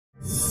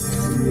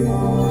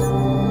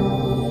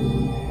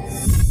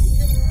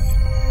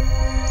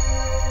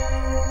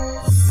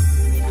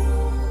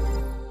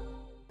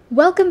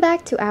Welcome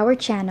back to our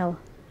channel.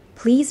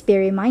 Please be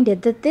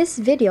reminded that this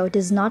video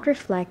does not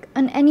reflect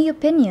on any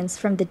opinions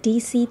from the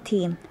DC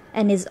team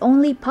and is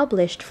only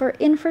published for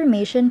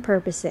information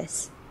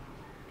purposes.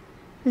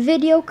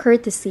 Video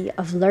courtesy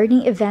of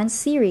Learning Events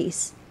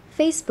Series,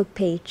 Facebook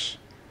page.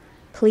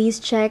 Please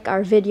check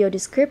our video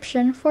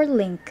description for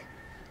link.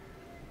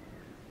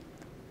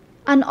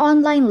 An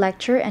online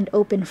lecture and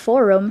open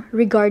forum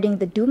regarding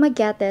the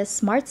Dumaguete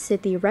Smart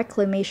City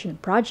Reclamation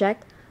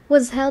Project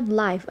was held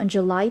live on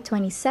July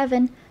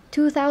 27,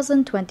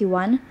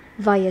 2021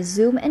 via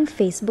Zoom and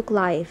Facebook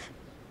Live.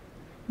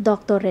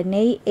 Dr.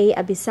 Rene A.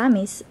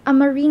 Abesamis, a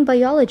marine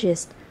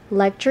biologist,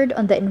 lectured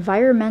on the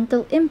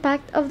environmental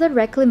impact of the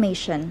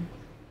reclamation.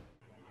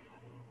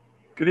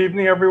 Good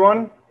evening,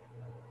 everyone.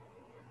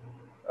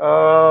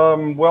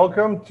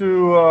 Welcome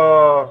to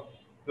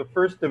the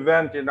first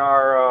event in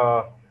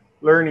our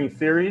learning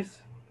series.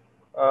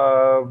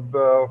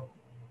 The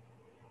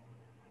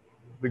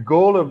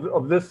goal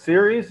of this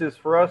series is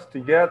for us to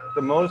get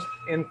the most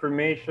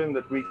information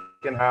that we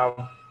can have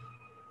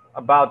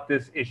about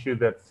this issue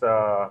that's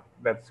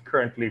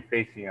currently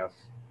facing us.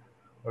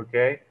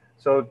 Okay,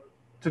 so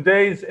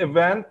today's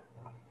event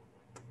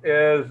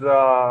is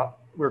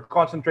we're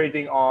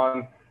concentrating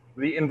on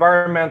the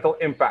environmental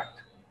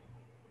impact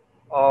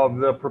of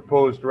the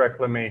proposed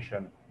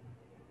reclamation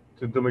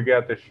to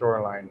Dumaguete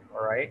shoreline.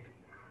 All right,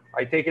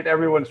 I take it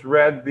everyone's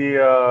read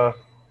the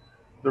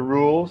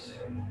rules.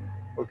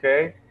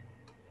 Okay,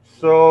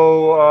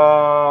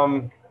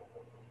 so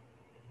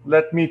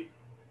let me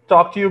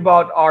talk to you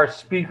about our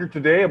speaker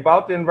today,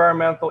 about the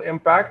environmental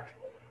impact.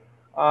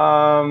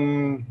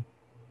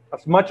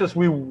 As much as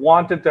we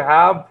wanted to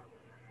have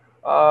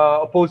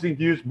opposing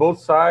views, both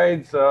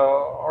sides,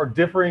 or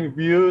differing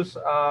views,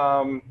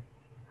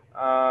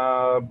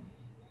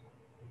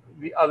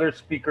 the other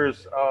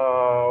speakers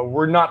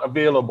were not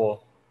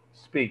available to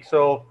speak.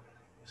 So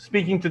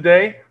speaking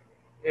today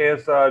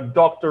is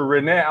Dr.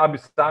 Rene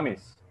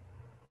Abesamis.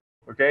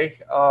 Okay,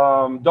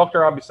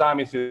 Dr.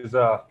 Abesamis is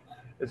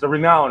a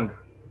renowned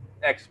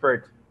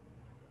expert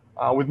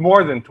with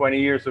more than 20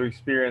 years of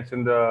experience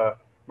in the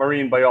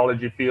marine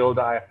biology field.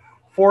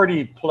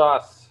 40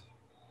 plus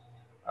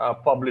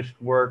published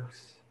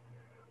works.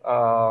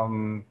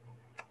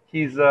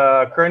 He's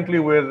currently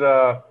with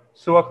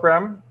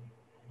SUAKCREM,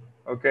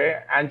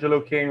 okay,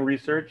 Angelo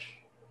Research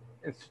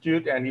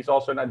Institute, and he's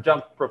also an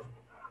adjunct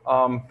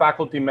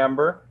faculty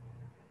member,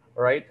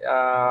 right,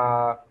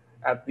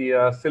 at the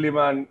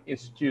Silliman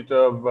Institute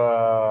of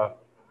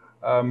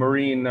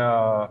Marine,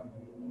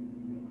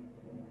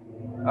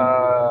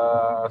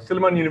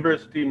 Silliman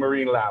University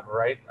Marine Lab,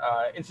 right,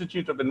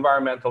 Institute of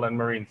Environmental and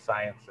Marine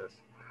Sciences.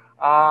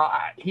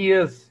 He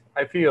is,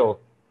 I feel,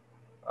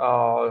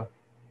 one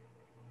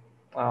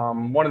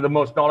of the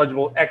most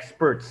knowledgeable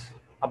experts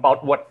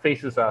about what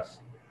faces us,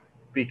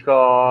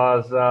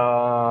 because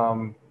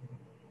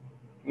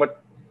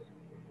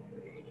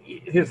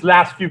his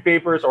last few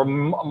papers, or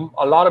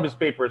a lot of his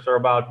papers, are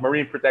about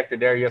marine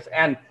protected areas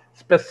and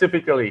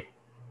specifically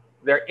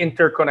their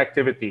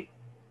interconnectivity,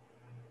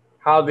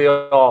 how they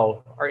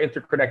all are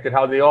interconnected,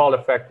 how they all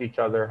affect each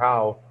other,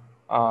 how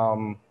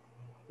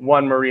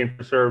one marine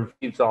preserve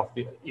feeds off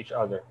each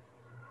other,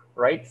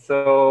 right?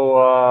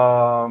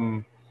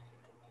 So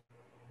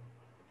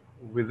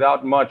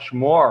without much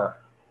more,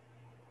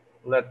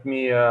 let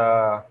me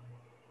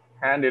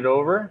hand it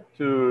over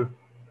to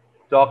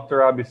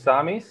Dr.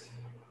 Abesamis.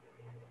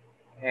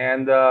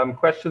 And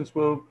questions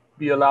will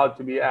be allowed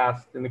to be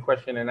asked in the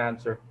question and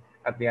answer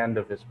at the end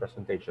of his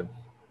presentation.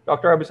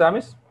 Dr.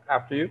 Abesamis,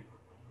 after you.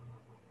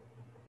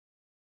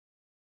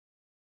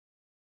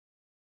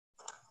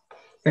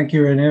 Thank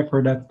you, Rene,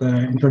 for that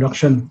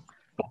introduction.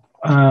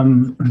 I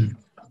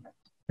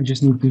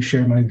just need to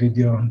share my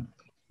video.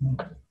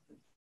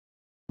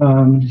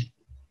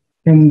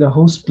 Can the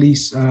host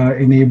please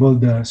enable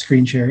the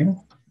screen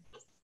sharing?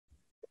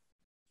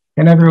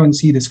 Can everyone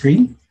see the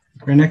screen?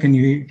 Rene, can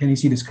you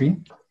see the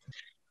screen?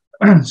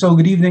 So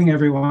good evening,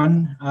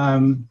 everyone.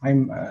 I'm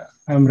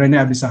Rene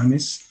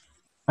Abesamis.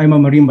 I'm a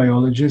marine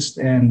biologist,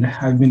 and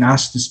I've been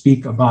asked to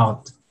speak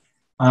about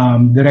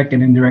direct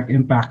and indirect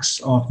impacts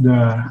of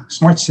the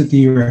Smart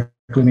City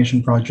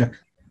Reclamation Project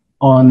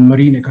on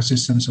marine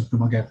ecosystems of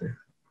Dumaguete.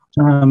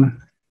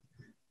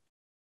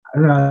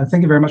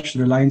 Thank you very much to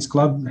the Lions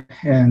Club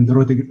and the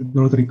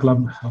Rotary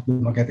Club of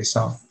Dumaguete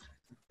South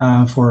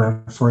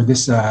for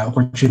this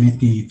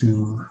opportunity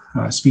to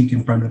speak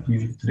in front of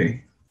you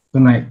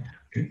tonight.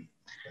 Okay.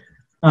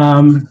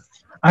 I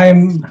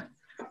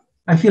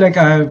feel like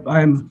I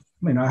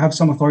have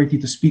some authority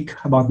to speak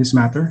about this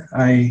matter.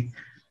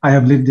 I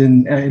have lived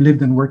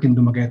and worked in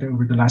Dumaguete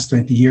over the last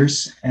 20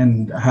 years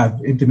and have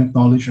intimate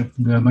knowledge of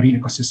the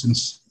marine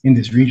ecosystems in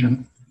this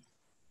region.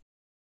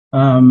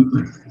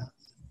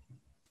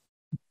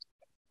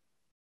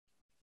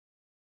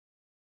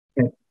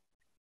 Okay.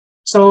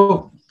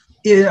 So,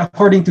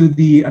 according to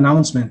the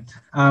announcement,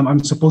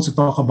 I'm supposed to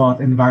talk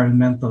about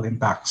environmental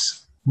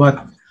impacts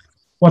But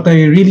what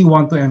I really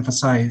want to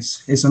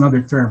emphasize is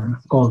another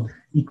term called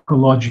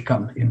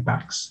ecological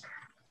impacts,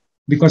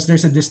 because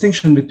there's a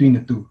distinction between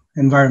the two,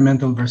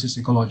 environmental versus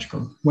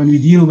ecological. When we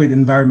deal with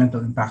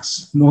environmental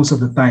impacts, most of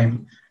the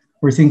time,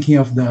 we're thinking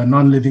of the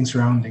non-living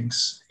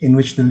surroundings in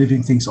which the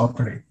living things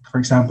operate. For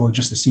example,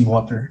 just the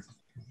seawater,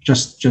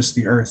 just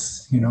the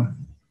earth, you know.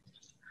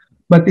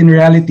 But in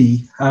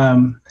reality,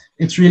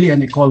 it's really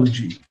an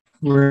ecology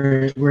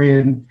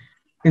wherein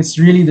it's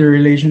really the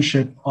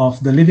relationship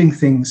of the living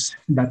things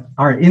that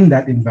are in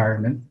that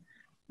environment,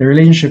 the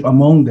relationship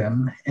among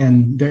them,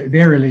 and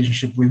their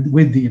relationship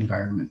with the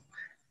environment.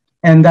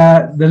 And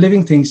the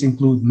living things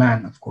include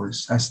man, of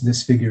course, as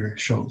this figure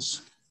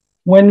shows.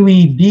 When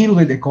we deal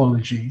with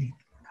ecology,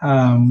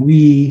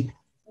 we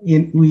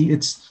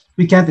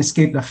can't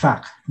escape the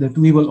fact that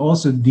we will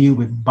also deal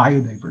with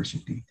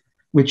biodiversity,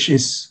 which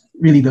is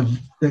really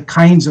the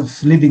kinds of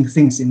living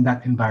things in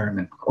that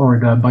environment or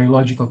the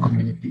biological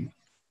community.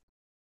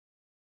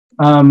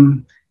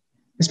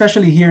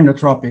 Especially here in the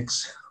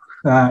tropics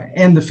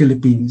and the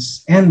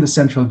Philippines and the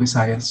Central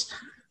Visayas,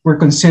 were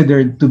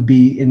considered to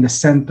be in the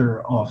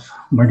center of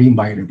marine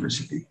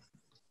biodiversity.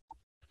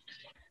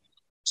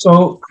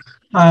 So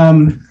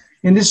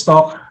in this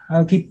talk,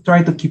 I'll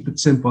try to keep it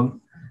simple.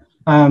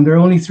 There are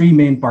only three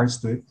main parts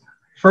to it.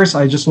 First,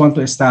 I just want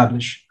to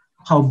establish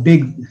how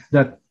big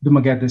that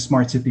Dumaguete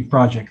Smart City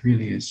project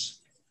really is,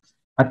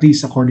 at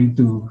least according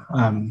to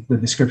the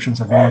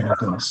descriptions available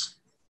to us.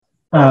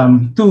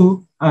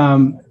 Two,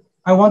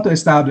 I want to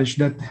establish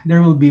that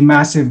there will be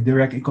massive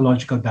direct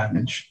ecological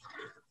damage,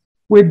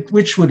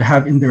 which would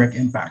have indirect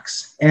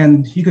impacts.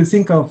 And you can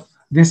think of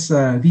these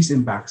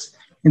impacts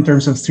in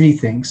terms of three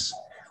things.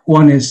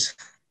 One is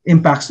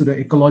impacts to the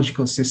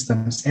ecological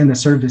systems and the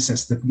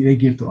services that they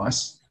give to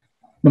us.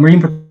 The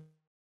marine protection,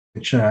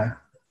 which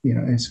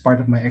is part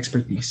of my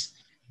expertise.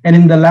 And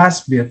in the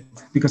last bit,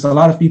 because a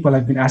lot of people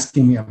have been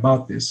asking me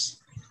about this,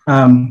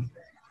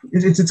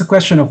 it's a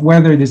question of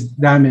whether this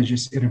damage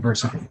is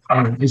irreversible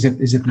or is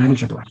it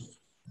manageable.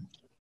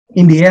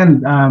 In the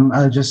end,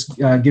 I'll just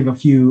give a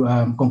few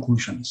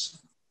conclusions.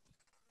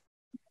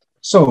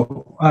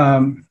 So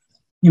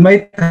you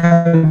might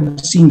have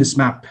seen this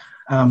map.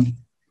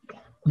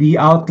 The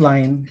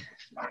outline,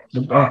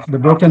 the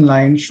broken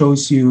line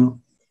shows you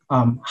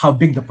how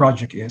big the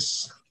project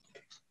is.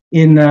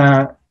 In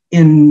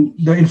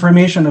the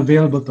information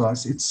available to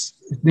us,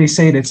 they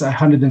say that it's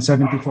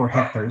 174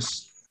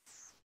 hectares.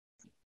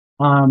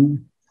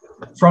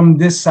 From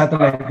this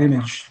satellite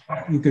image,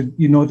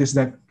 you notice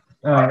that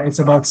it's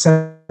about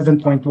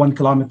 7.1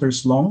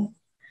 kilometers long,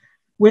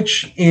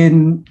 which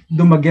in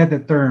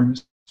Dumaguete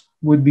terms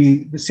would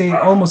be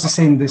almost the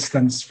same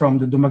distance from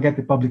the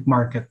Dumaguete public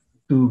market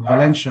to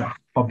Valencia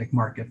public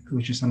market,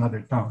 which is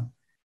another town.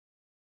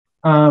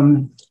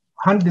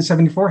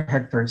 174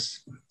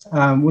 hectares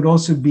would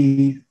also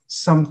be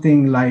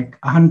something like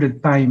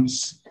 100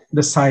 times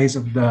the size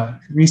of the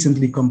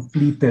recently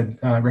completed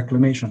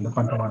reclamation, the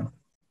Pantawan.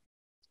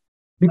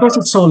 Because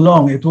it's so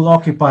long, it will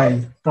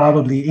occupy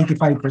probably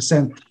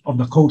 85% of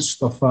the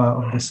coast of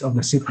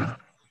the city,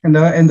 and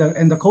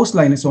the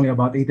coastline is only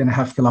about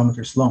 8.5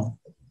 kilometers long.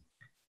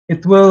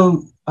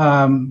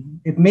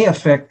 It may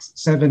affect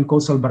 7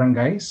 coastal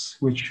barangays,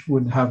 which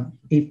would have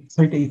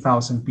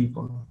 38,000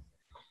 people.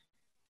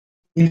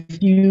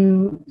 If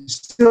you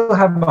still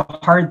have a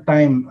hard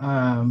time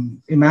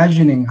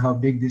imagining how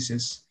big this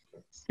is,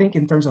 think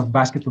in terms of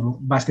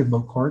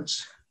basketball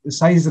courts. The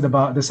size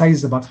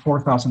is about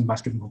 4,000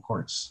 basketball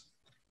courts.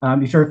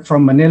 If you're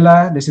from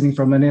Manila, listening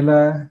from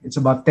Manila, it's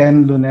about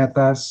 10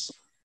 lunetas.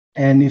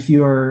 And if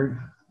you're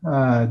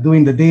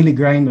doing the daily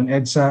grind on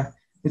EDSA,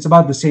 it's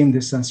about the same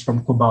distance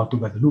from Cubao to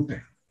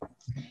Guadalupe.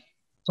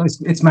 So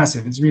it's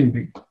massive, it's really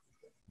big.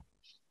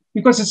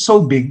 Because it's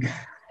so big,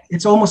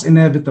 it's almost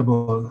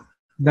inevitable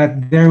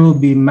that there will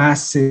be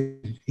massive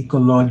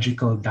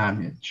ecological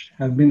damage.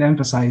 I've been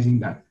emphasizing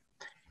that.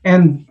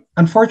 And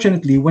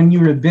unfortunately, when you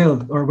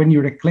rebuild or when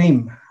you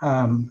reclaim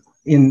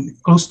in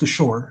close to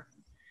shore,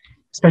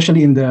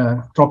 especially in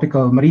the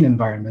tropical marine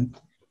environment,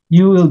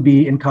 you will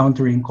be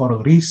encountering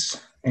coral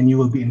reefs and you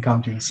will be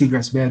encountering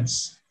seagrass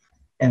beds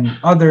and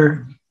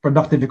other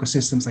productive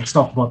ecosystems like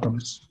stock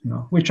bottoms,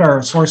 which are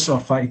a source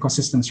of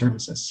ecosystem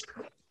services.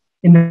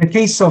 In the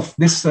case of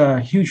this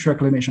huge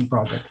reclamation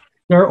project,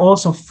 there are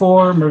also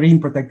 4 marine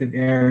protected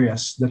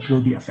areas that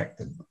will be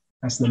affected,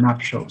 as the map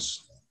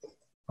shows.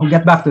 I'll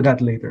get back to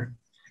that later.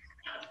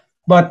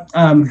 But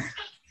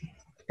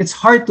it's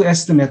hard to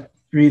estimate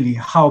really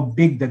how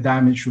big the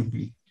damage would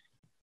be.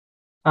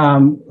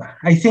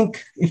 I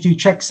think if you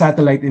check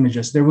satellite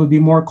images, there will be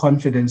more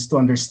confidence to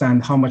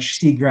understand how much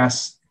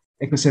seagrass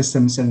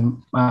ecosystems and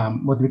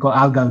what we call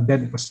algal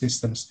bed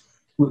ecosystems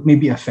may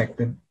be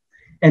affected.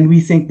 And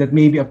we think that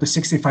maybe up to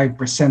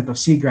 65% of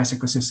seagrass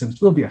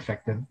ecosystems will be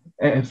affected,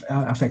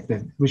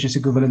 which is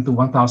equivalent to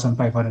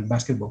 1,500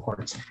 basketball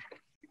courts.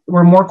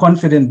 We're more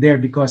confident there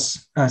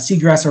because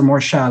seagrass are more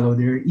shallow.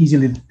 They're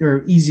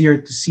easier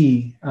to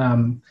see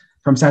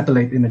from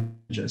satellite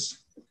images.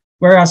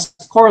 Whereas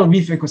coral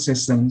reef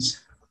ecosystems,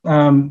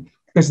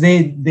 because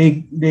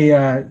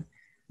the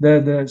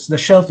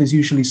shelf is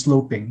usually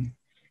sloping,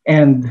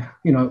 and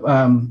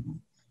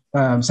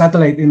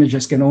satellite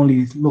images can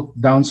only look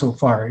down so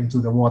far into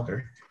the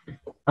water.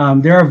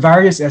 There are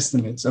various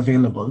estimates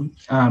available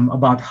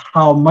about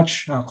how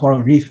much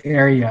coral reef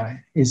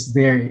area is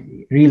there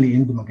really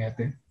in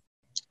Dumaguete.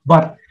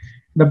 But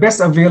the best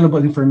available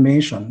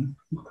information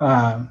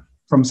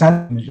from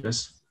satellite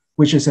images,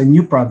 which is a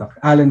new product,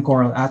 Allen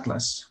Coral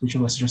Atlas, which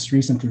was just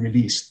recently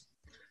released,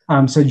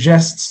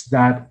 suggests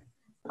that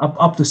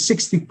up to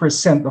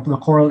 60% of the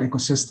coral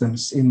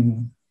ecosystems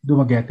in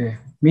Dumaguete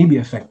may be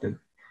affected.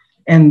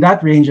 And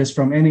that ranges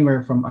from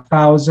anywhere from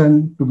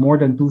 1,000 to more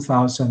than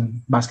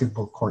 2,000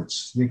 basketball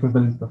courts, the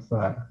equivalent of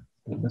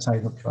the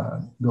size of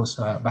those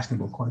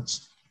basketball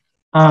courts.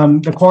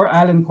 The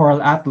Allen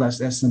Coral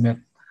Atlas estimate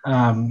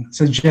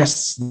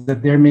suggests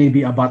that there may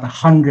be about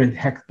 100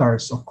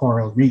 hectares of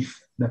coral reef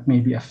that may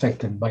be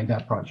affected by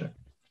that project.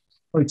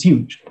 So it's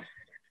huge.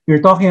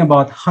 We're talking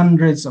about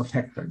hundreds of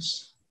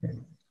hectares. Okay?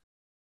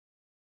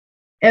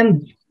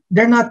 And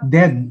they're not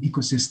dead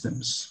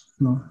ecosystems.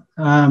 No?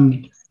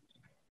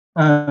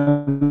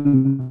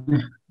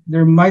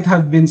 There might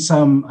have been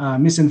some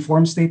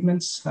misinformed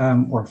statements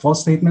or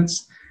false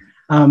statements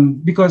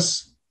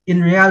because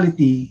in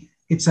reality,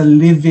 it's a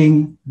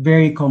living,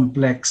 very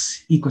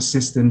complex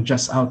ecosystem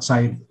just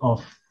outside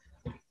of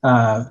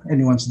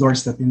anyone's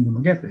doorstep in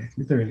Dumaguete,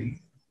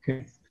 literally.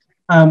 Okay.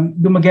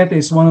 Dumaguete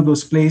is one of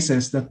those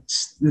places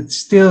that's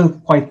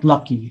still quite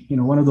lucky,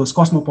 one of those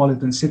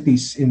cosmopolitan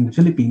cities in the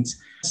Philippines,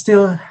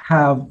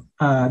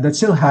 that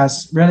still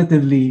has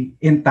relatively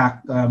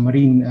intact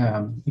marine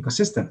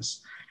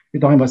ecosystems.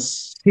 We're talking about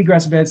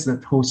seagrass beds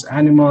that host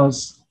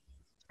animals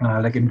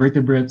like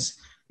invertebrates.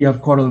 You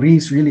have coral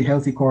reefs, really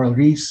healthy coral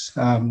reefs,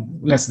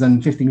 less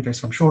than 50 meters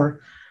from shore.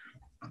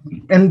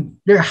 And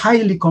they're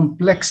highly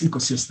complex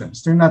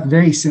ecosystems. They're not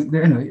very simple.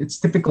 It's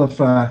typical of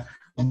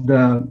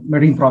the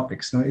marine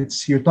tropics.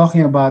 You're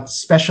talking about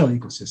special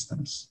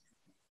ecosystems.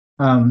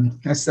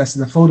 As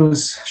the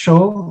photos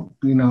show,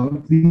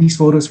 these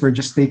photos were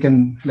just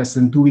taken less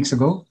than 2 weeks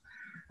ago,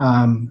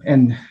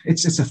 and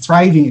it's a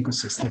thriving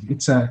ecosystem.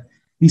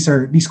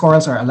 These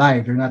corals are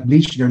alive. They're not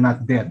bleached. They're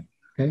not dead.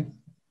 Okay.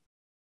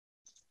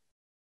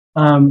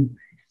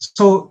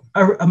 So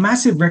a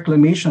massive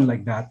reclamation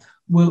like that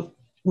will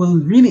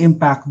really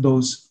impact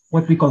those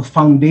what we call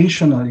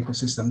foundational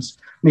ecosystems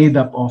made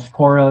up of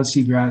coral,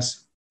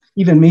 seagrass,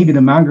 even maybe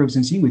the mangroves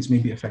and seaweeds may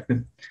be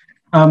affected.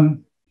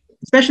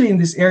 Especially in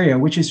this area,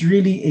 which is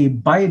really a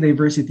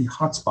biodiversity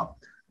hotspot.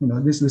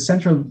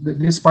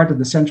 This part of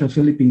the central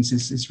Philippines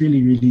is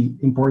really, really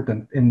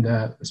important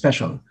and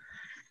special,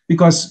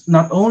 because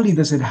not only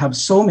does it have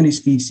so many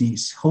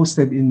species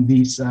hosted in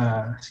these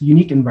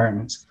unique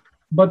environments,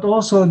 but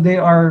also they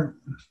are,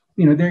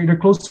 they're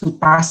close to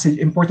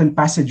important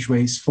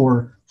passageways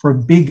for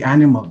big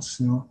animals,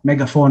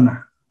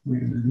 megafauna.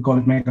 We call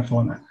it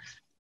megafauna.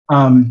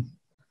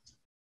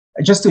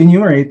 Just to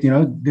enumerate,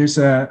 there's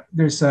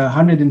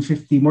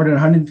more than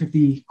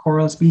 150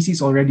 coral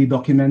species already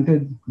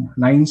documented,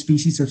 9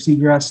 species of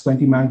seagrass,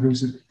 20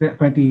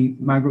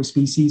 mangrove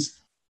species,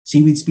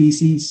 seaweed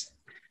species,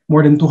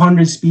 more than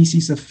 200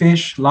 species of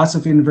fish, lots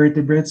of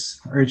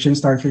invertebrates, urchin,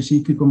 starfish,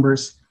 sea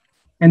cucumbers.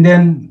 And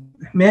then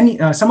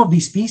some of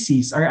these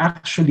species are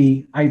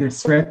actually either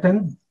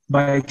threatened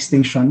by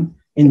extinction,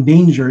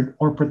 endangered,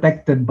 or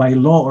protected by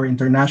law or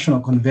international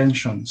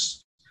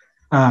conventions.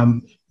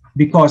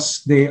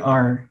 Because they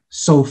are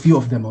so few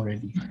of them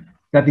already.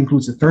 That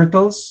includes the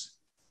turtles,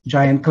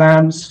 giant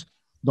clams,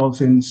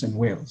 dolphins, and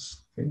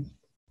whales. Okay?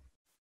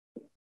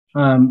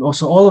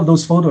 Also, all of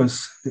those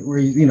photos,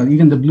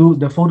 even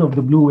the photo of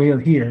the blue whale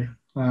here,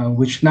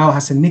 which now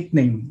has a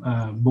nickname,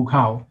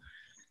 Bughao,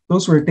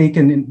 those were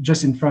taken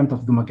just in front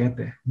of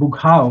Dumaguete.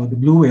 Bughao, the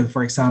blue whale,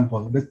 for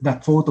example,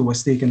 that photo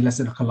was taken less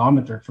than a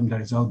kilometer from the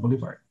Rizal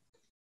Boulevard.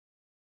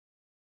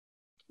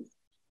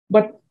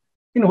 But,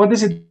 what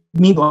does it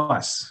mean to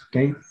us?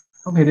 Okay,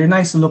 they're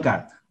nice to look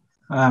at,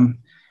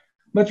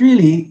 but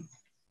really,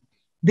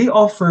 they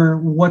offer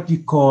what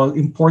you call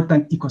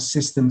important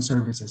ecosystem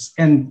services,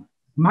 and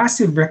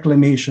massive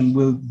reclamation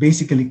will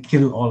basically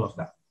kill all of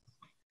that.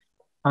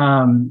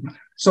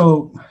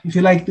 So, if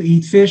you like to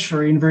eat fish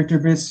or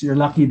invertebrates, you're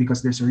lucky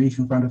because there's a reef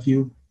in front of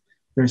you.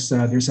 There's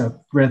a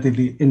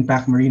relatively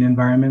intact marine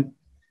environment.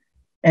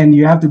 And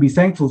you have to be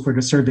thankful for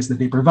the service that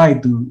they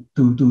provide to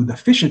the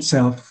fish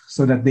itself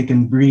so that they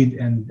can breed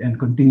and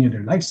continue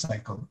their life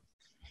cycle.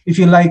 If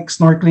you like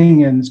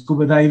snorkeling and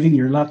scuba diving,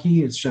 you're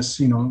lucky. It's just,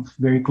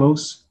 very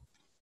close.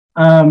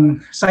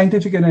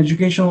 Scientific and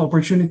educational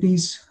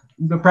opportunities.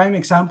 The prime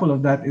example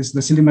of that is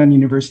the Silliman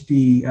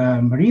University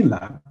Marine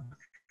Lab,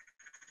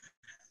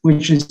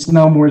 which is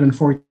now more than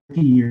 40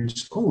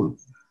 years old.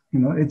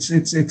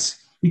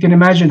 You can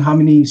imagine how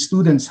many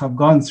students have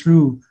gone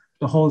through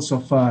the halls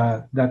of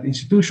that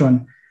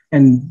institution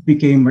and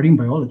became marine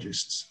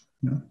biologists.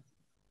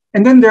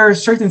 And then there are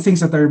certain things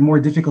that are more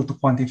difficult to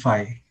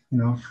quantify,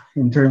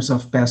 in terms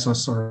of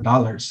pesos or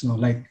dollars,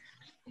 like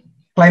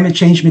climate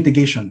change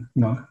mitigation.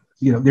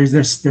 there's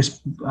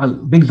a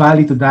big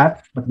value to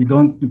that, but we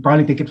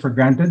probably take it for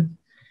granted.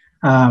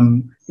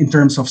 In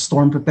terms of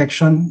storm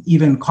protection,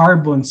 even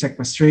carbon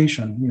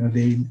sequestration,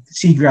 the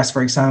seagrass,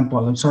 for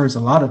example, absorbs a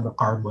lot of the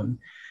carbon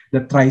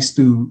that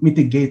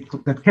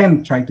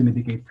can try to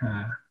mitigate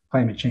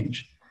climate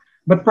change.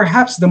 But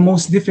perhaps the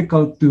most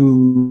difficult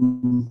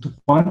to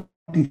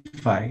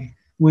quantify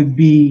would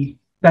be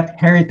that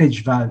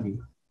heritage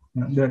value.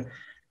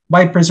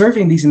 By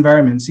preserving these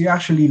environments, you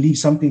actually leave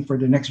something for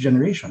the next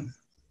generation.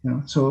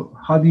 So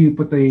how do you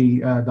put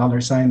a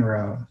dollar sign or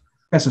a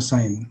peso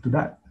sign to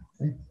that?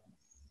 Okay?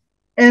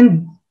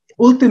 And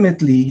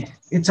ultimately,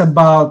 it's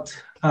about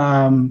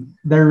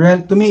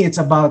to me, it's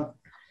about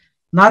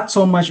not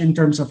so much in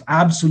terms of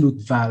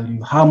absolute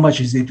value, how much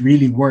is it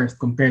really worth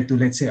compared to,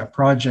 let's say, a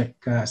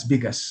project as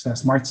big as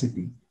Smart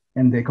City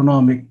and the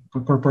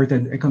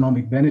purported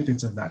economic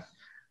benefits of that.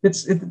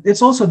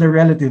 It's also the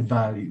relative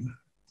value.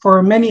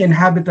 For many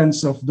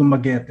inhabitants of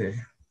Dumaguete,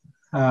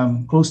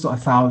 close to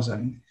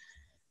 1,000,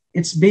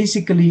 it's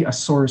basically a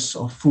source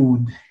of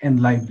food and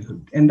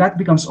livelihood. And that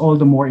becomes all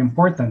the more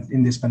important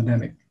in this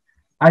pandemic.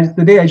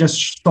 Today, I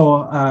just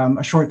saw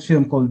a short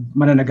film called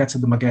Mananagat sa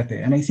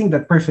Dumaguete, and I think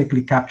that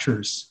perfectly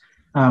captures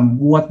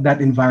what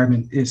that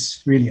environment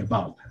is really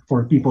about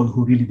for people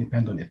who really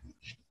depend on it.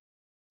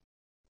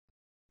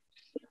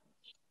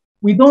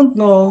 We don't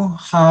know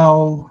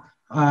how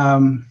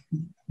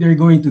they're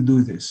going to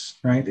do this,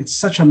 right? It's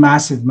such a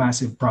massive,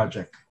 massive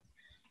project.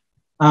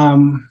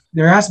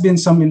 There has been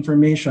some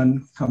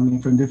information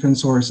coming from different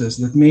sources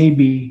that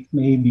maybe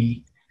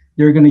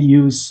they're going to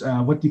use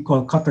what you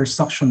call cutter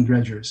suction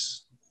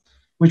dredgers,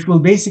 which will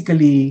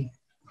basically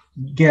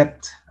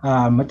get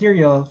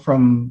material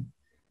from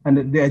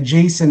the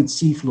adjacent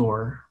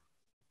seafloor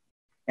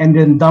and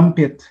then dump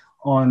it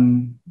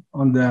on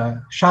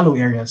the shallow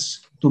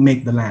areas to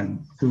make the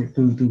land, to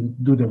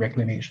do the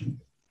reclamation.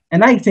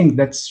 And I think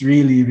that's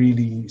really,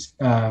 really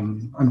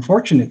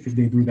unfortunate if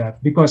they do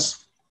that,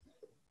 because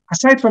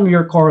aside from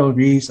your coral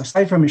reefs,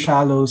 aside from your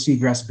shallow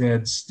seagrass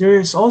beds,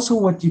 there's also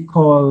what you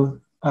call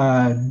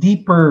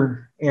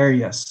deeper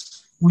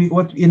areas.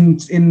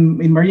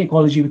 In marine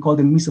ecology, we call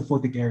them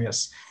mesophotic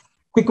areas.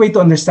 Quick way to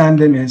understand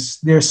them is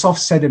they're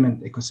soft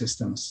sediment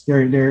ecosystems.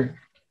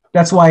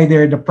 That's why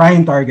they're the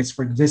prime targets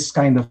for this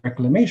kind of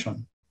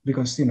reclamation,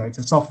 because it's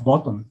a soft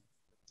bottom.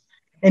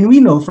 And we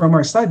know from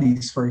our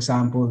studies, for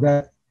example,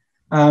 that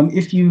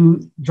if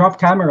you drop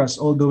cameras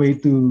all the way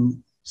to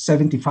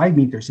 75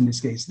 meters in this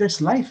case, there's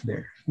life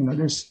there.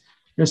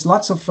 There's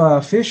lots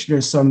of fish.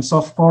 There's some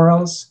soft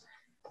corals.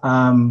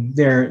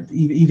 There,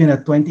 even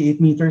at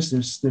 28 meters,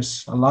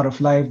 there's a lot of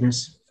life.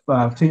 There's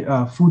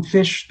food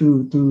fish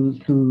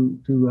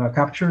to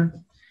capture.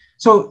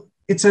 So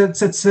it's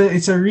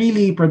a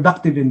really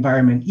productive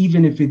environment,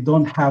 even if we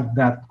don't have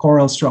that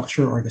coral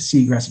structure or the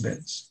seagrass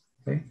beds.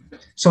 Okay,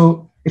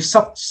 so if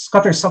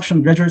cutter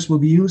suction dredgers will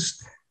be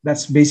used,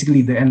 that's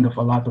basically the end of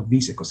a lot of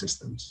these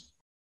ecosystems.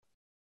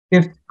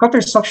 If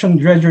cutter suction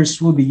dredgers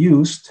will be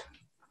used,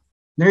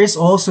 there is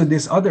also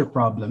this other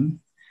problem,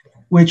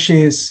 which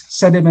is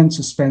sediment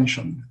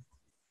suspension.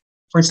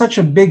 For such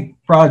a big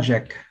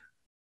project,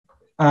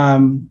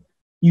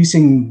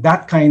 using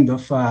that kind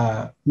of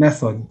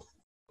method,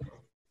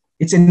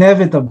 it's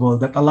inevitable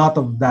that a lot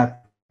of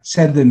that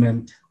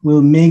sediment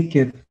will make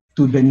it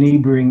to the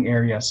neighboring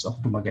areas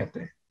of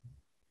Dumaguete.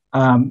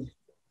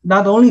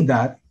 Not only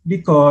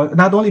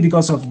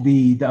because of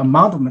the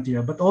amount of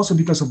material, but also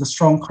because of the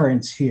strong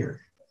currents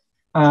here.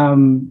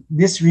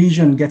 This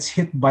region gets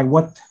hit by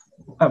what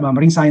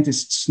marine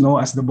scientists know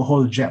as the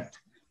Bohol jet,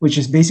 which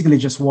is basically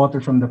just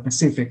water from the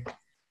Pacific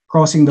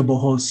crossing the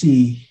Bohol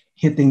Sea,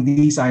 hitting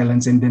these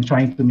islands, and then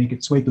trying to make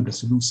its way to the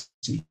Sulu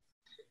Sea.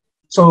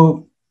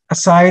 So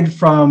aside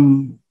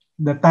from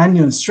the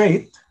Tanyon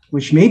Strait,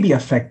 which may be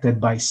affected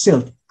by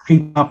silt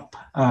creeping up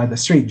the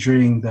strait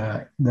during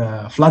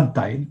the flood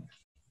tide,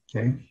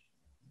 okay,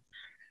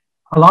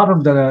 a lot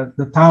of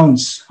the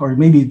towns, or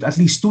maybe at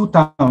least two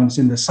towns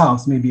in the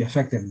south, may be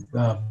affected,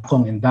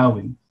 Kong and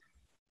Darwin.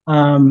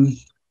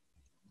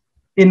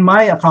 In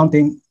my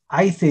accounting,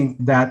 I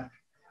think that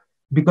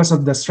because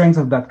of the strength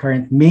of that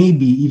current,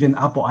 maybe even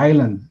Apo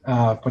Island,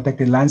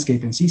 protected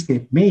landscape and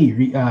seascape may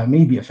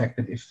be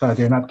affected if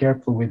they're not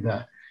careful with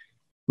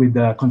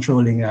the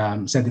controlling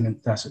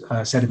sediment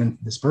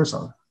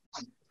dispersal.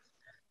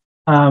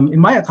 In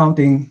my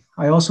accounting,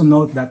 I also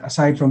note that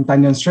aside from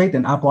Tanyon Strait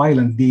and Apo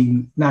Island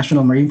being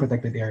national marine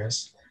protected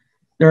areas,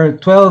 there are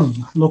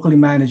 12 locally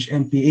managed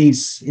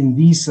MPAs in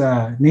these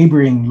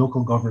neighboring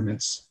local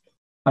governments,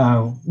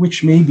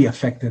 which may be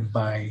affected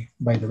by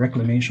the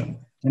reclamation.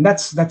 And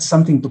that's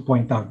something to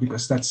point out,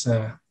 because that's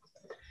a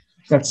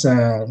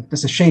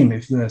shame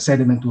if the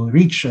sediment will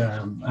reach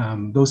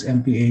those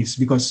MPAs,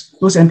 because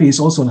those MPAs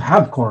also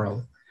have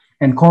coral,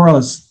 and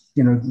corals,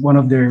 one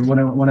of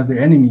their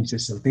enemies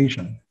is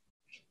siltation.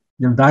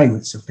 They'll die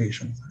with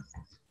siltation.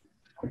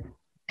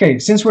 Okay,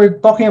 since we're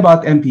talking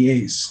about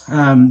MPAs,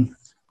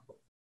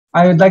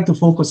 I would like to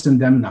focus on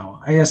them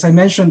now. As I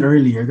mentioned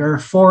earlier, there are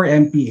 4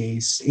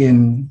 MPAs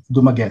in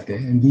Dumaguete,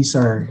 and these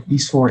 4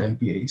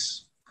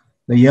 MPAs,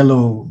 the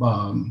yellow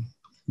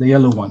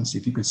ones,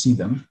 if you could see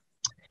them.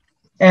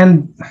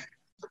 And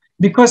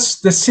because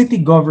the city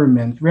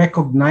government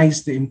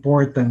recognized the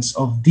importance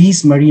of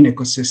these marine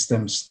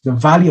ecosystems, the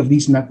value of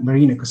these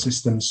marine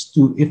ecosystems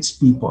to its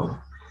people,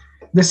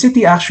 the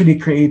city actually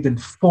created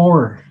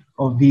 4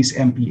 of these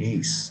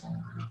MPAs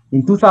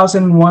in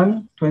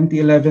 2001,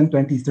 2011,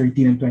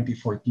 2013, and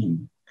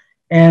 2014.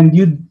 And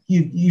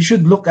you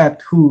should look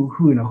at who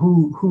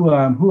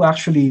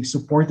actually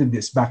supported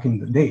this back in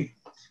the day.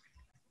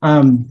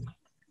 Um,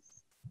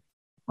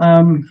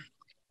 um,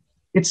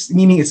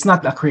 it's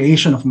not a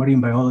creation of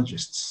marine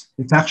biologists.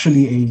 It's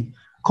actually a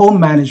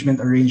co-management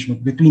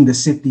arrangement between the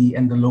city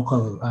and the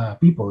local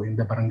people in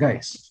the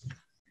barangays.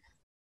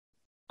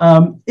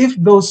 If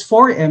those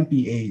 4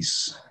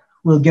 MPAs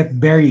will get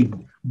buried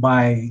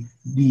by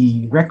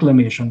the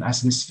reclamation,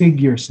 as this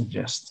figure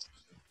suggests,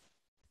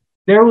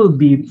 there will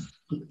be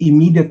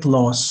immediate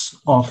loss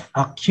of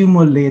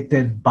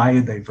accumulated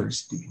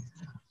biodiversity.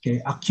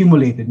 Okay,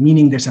 accumulated,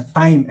 meaning there's a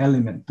time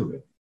element to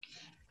it.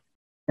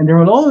 And there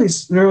will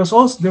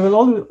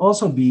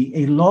also be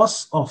a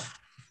loss of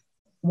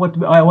what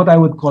I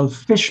would call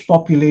fish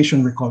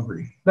population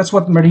recovery. That's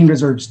what marine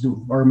reserves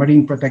do, or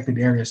marine protected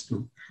areas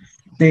do.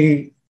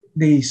 They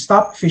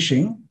stop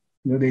fishing,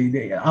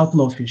 they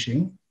outlaw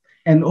fishing,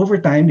 and over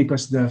time,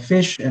 because the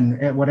fish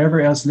and whatever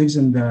else lives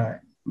in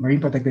the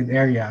marine protected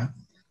area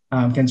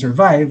can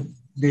survive,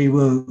 they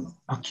will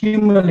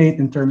accumulate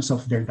in terms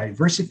of their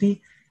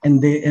diversity,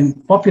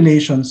 and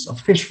populations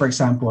of fish, for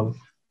example,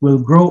 will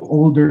grow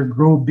older,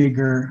 grow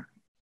bigger,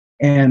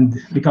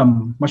 and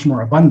become much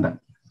more abundant.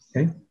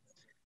 Okay,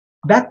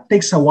 that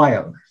takes a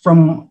while.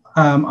 From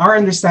our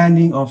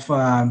understanding of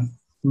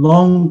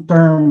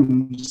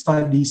long-term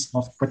studies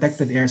of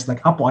protected areas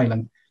like Apo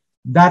Island,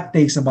 that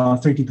takes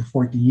about 30 to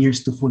 40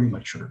 years to fully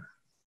mature.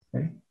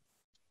 Okay?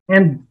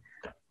 And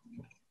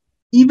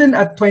even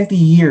at 20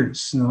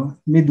 years,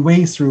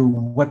 midway through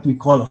what we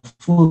call a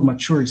full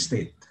mature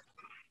state,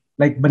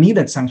 like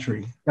Banilat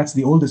Sanctuary, that's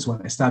the oldest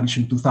one, established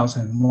in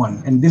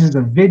 2001. And this is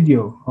a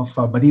video of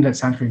Banilat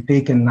Sanctuary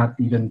taken not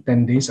even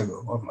 10 days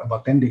ago, or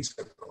about 10 days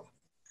ago.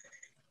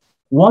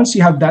 Once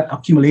you have that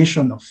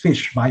accumulation of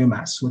fish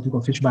biomass, what we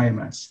call fish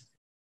biomass,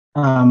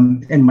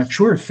 and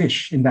mature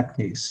fish in that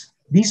case,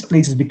 these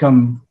places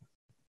become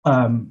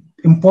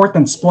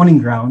important spawning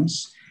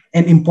grounds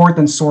and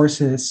important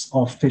sources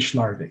of fish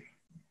larvae.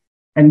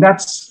 And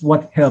that's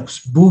what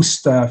helps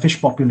boost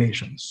fish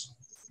populations.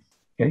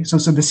 Okay, so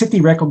the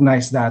city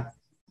recognized that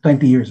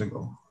 20 years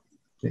ago.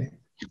 Okay.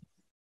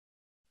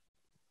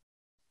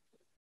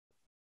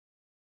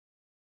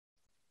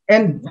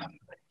 And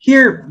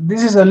here,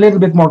 this is a little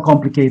bit more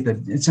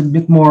complicated. It's a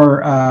bit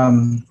more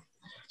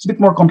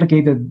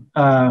complicated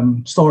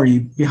story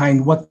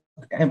behind what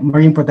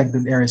marine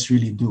protected areas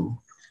really do.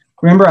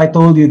 Remember, I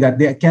told you that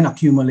they can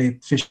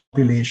accumulate fish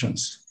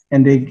populations,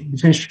 and the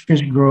fish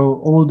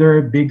grow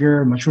older,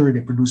 bigger, mature.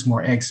 They produce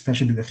more eggs,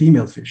 especially the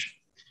female fish.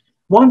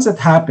 Once that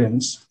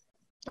happens,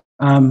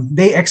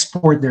 they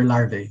export their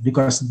larvae,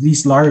 because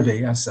these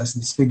larvae, as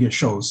this figure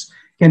shows,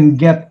 can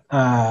get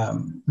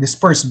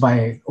dispersed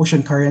by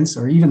ocean currents,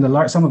 or even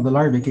some of the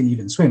larvae can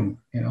even swim.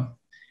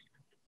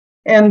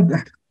 And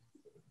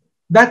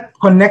that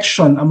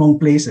connection among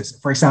places,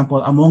 for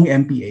example, among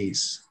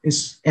MPAs,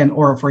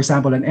 or for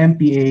example, an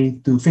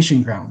MPA to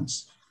fishing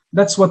grounds,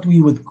 that's what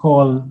we would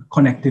call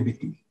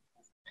connectivity.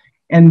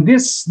 And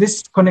this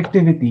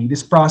connectivity,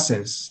 this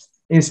process,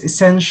 is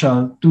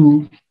essential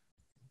to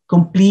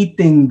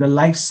completing the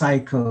life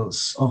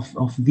cycles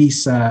of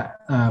these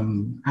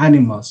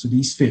animals,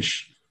 these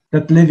fish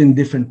that live in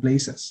different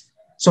places.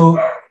 So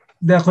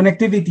the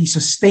connectivity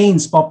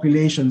sustains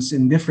populations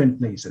in different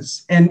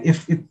places. And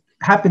if it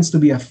happens to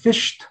be a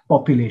fished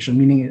population,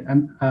 meaning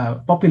a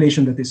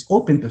population that is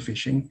open to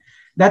fishing,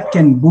 that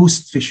can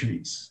boost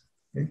fisheries.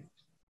 Okay?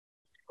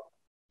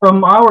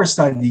 From our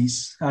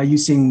studies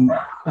using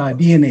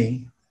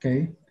DNA,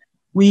 okay,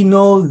 we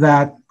know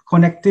that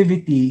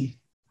connectivity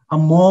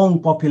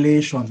among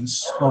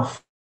populations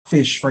of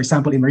fish, for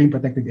example, in marine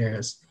protected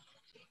areas,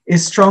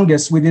 is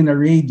strongest within a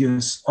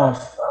radius of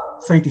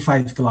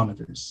 35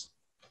 kilometers.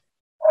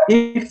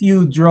 If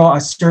you draw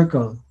a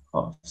circle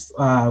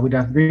with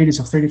a radius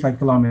of 35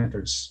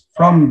 kilometers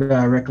from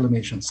the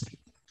reclamation site,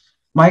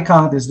 my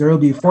count is there will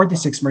be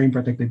 46 marine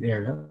protected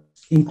areas,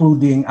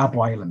 including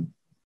Apo Island.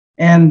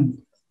 And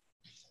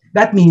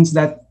that means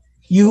that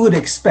you would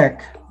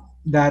expect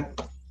that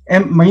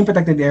marine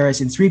protected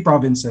areas in 3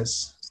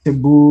 provinces,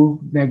 Cebu,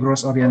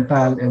 Negros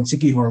Oriental, and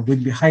Siquijor,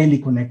 would be highly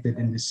connected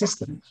in this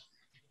system.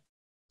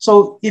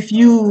 So if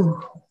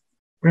you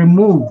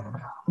remove,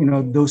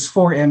 those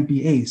 4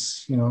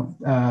 MPAs,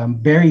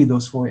 bury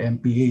those 4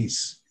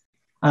 MPAs,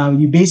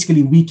 you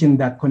basically weaken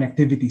that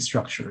connectivity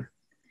structure.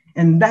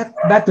 And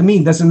that to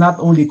me does not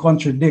only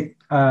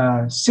contradict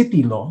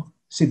city law,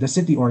 the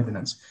city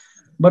ordinance,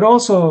 but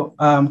also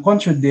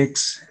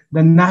contradicts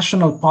the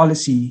national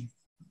policy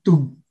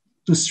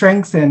to to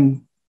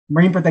strengthen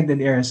marine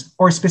protected areas,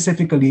 or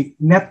specifically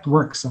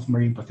networks of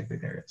marine protected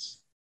areas.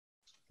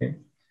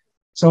 Okay,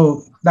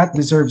 so that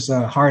deserves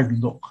a hard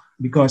look,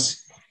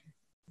 because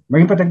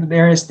marine protected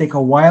areas take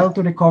a while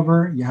to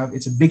recover.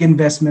 It's a big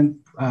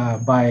investment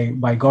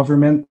by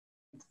government,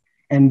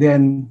 and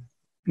then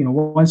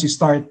once you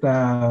start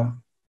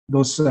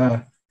those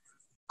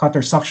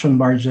cutter suction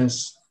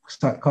barges,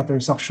 cutter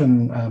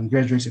suction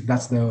dredgers, if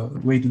that's the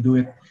way to do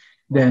it,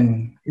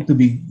 then it will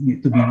be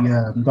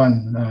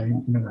done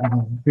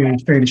in a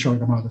fairly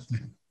short amount of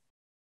time.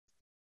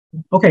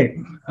 Okay,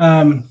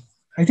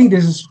 I think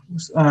this is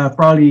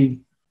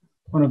probably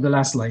one of the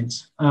last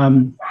slides.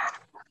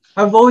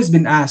 I've always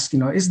been asked,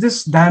 is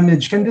this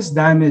damage? Can this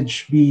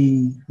damage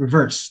be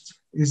reversed?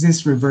 Is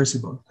this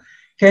reversible?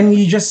 Can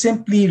we just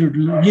simply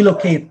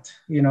relocate,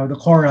 the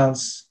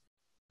corals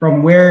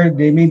from where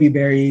they may be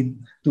buried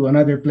to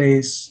another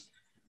place,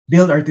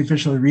 build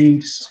artificial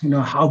reefs?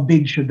 How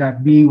big should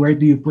that be? Where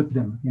do you put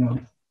them?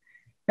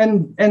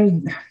 And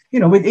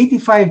with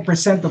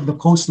 85% of the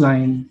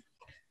coastline,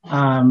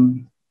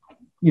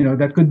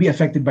 that could be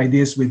affected by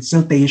this, with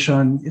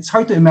siltation, it's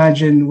hard to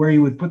imagine where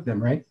you would put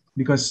them, right?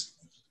 Because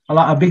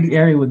a big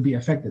area would be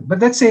affected. But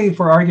let's say,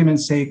 for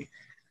argument's sake,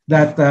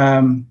 that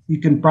you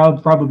can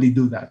probably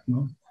do that.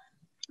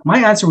 My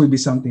answer would be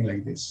something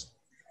like this.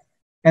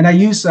 And I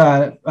use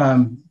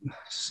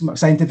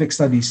scientific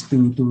studies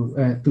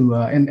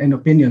and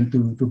opinion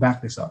to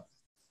back this up.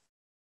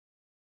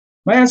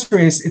 My answer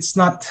is it's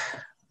not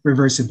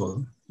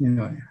reversible,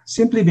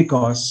 simply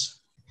because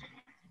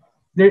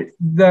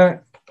the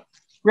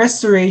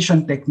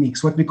restoration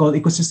techniques, what we call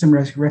ecosystem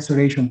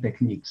restoration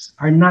techniques,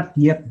 are not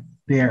yet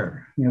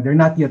there. They're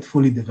not yet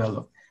fully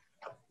developed.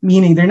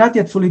 Meaning they're not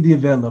yet fully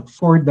developed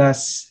for the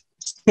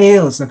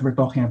scales that we're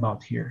talking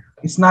about here.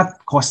 It's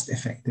not cost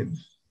effective.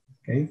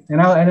 Okay,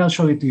 and I'll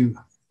show it to you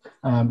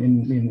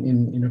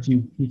in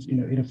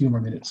a few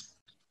more minutes.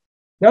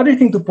 The other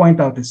thing to point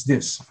out is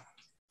this: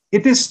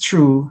 it is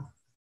true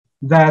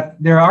that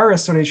there are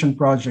restoration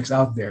projects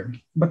out there,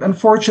 but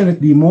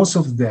unfortunately, most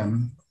of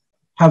them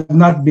have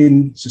not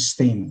been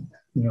sustained.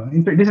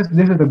 This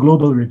is a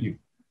global review.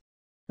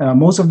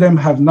 Most of them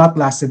have not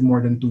lasted more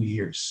than 2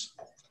 years.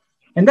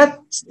 And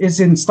that is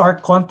in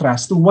stark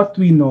contrast to what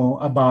we know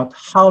about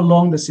how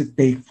long does it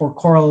take for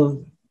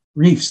coral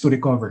reefs to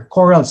recover.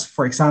 Corals,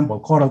 for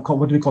example,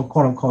 what we call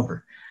coral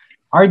cover.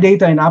 Our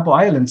data in Apo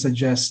Island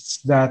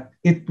suggests that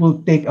it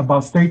will take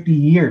about 30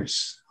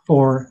 years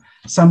for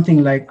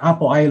something like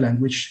Apo Island,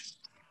 which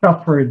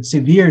suffered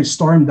severe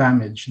storm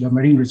damage. The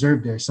marine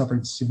reserve there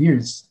suffered severe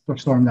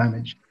storm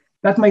damage.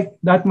 That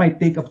might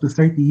take up to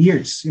 30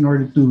 years in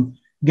order to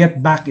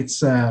get back its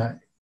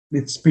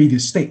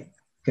previous state.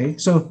 Okay,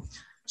 so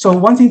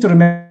one thing to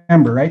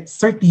remember, right?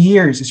 30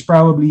 years is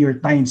probably your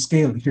time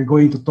scale if you're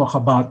going to talk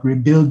about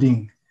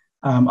rebuilding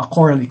a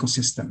coral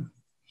ecosystem.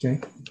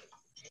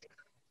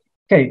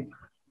 Okay.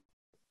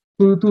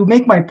 To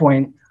make my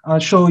point, I'll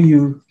show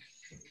you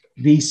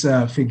these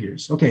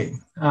figures. Okay.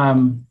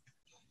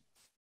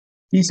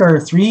 These are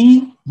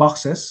 3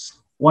 boxes.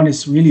 One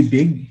is really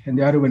big, and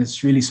the other one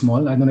is really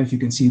small. I don't know if you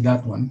can see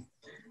that one.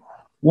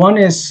 One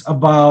is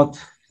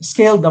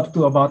scaled up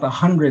to about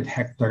 100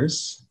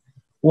 hectares.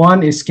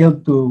 One is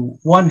scaled to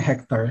 1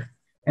 hectare,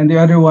 and the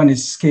other one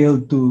is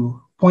scaled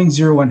to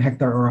 0.01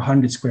 hectare or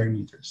 100 square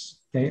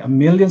meters. Okay, 1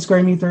 million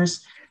square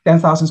meters,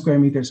 10,000 square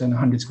meters, and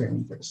 100 square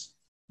meters.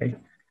 Okay,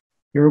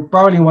 you're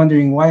probably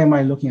wondering, why am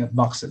I looking at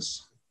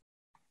boxes?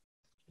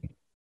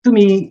 To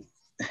me,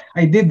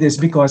 I did this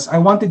because I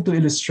wanted to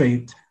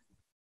illustrate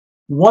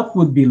what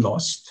would be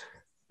lost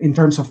in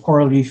terms of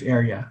coral reef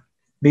area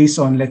based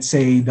on, let's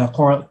say, the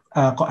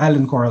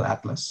Allen Coral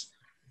Atlas.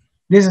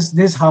 This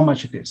is how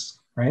much it is,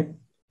 right?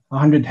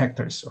 100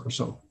 hectares or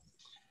so.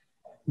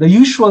 The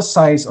usual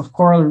size of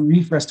coral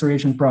reef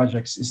restoration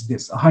projects is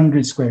this,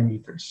 100 square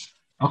meters,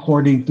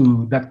 according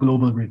to that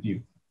global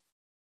review.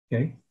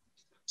 Okay,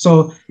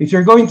 so if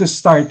you're going to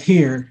start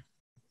here,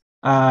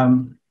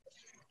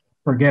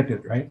 forget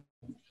it, right?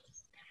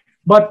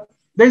 But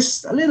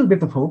there's a little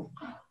bit of hope.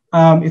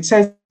 It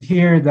says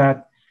here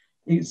that,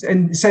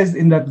 it says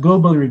in that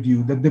global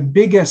review that the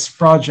biggest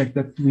project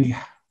that we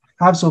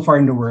have so far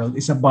in the world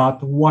is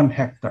about 1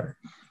 hectare.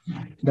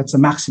 That's the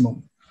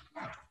maximum.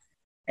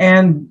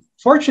 And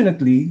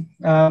fortunately,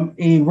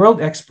 a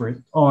world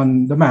expert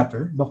on the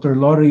matter, Dr.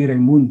 Lori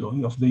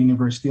Raimundo of the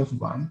University of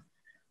Guam,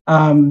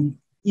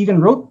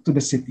 even wrote to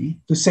the city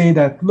to say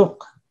that,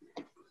 look,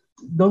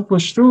 don't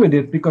push through with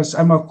it because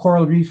I'm a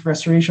coral reef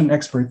restoration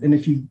expert. And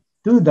if you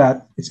do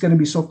that, it's going to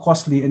be so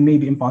costly and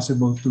maybe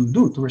impossible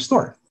to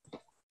restore.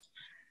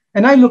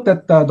 And I looked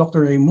at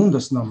Dr.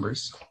 Raimundo's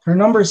numbers. Her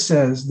numbers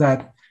says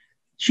that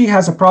she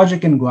has a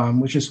project in Guam,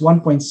 which is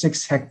 1.6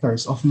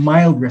 hectares of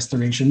mild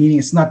restoration, meaning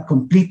it's not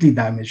completely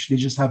damaged. They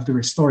just have to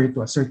restore it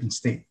to a certain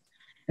state.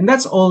 And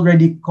that's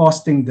already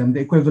costing them the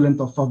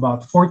equivalent of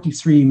about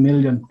 43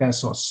 million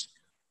pesos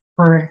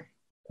per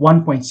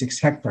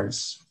 1.6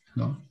 hectares,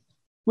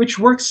 which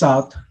works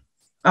out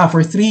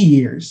for 3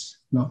 years,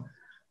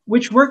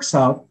 which works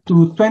out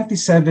to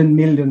 27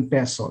 million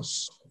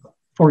pesos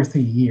for 3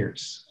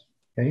 years.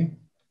 Okay?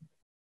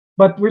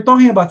 But we're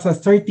talking about a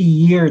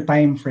 30-year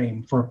time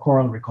frame for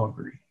coral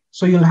recovery.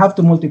 So you'll have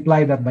to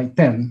multiply that by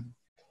 10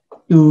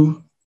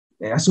 to,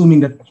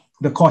 assuming that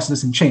the cost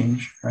doesn't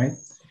change, right?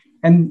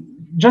 And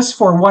just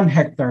for 1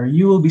 hectare,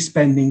 you will be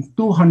spending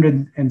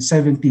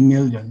 270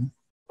 million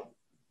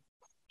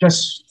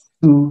just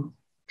to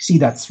see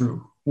that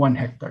through 1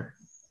 hectare.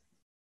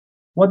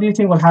 What do you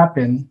think will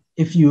happen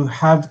if you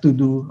have to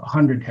do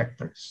 100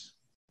 hectares?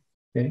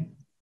 Okay.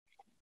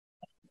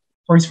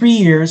 For 3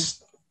 years,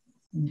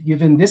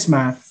 given this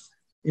math,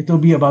 it will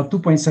be about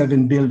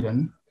 2.7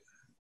 billion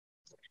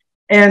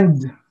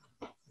and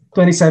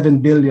 27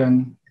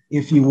 billion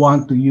if you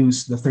want to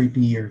use the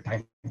 30-year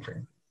time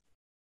frame.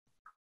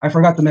 I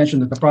forgot to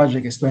mention that the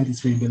project is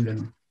 23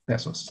 billion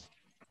pesos.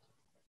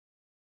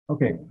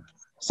 Okay,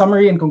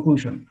 summary and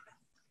conclusion.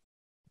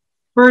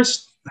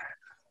 First,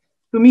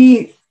 to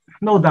me,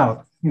 no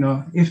doubt,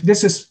 if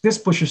this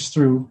pushes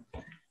through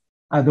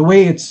the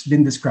way it's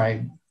been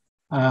described,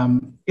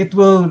 it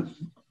will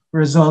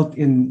result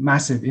in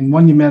massive, in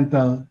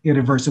monumental,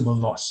 irreversible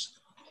loss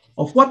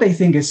of what I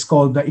think is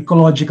called the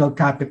ecological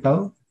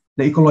capital,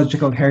 the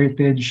ecological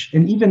heritage,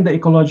 and even the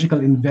ecological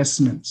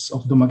investments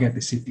of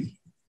Dumaguete City.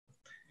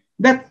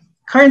 That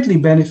currently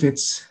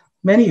benefits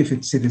many of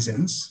its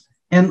citizens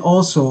and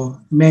also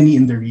many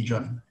in the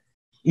region.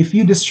 If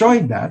you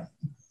destroy that,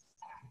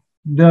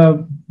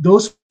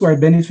 those who are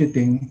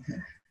benefiting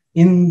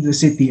in the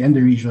city and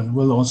the region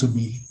will also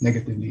be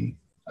negatively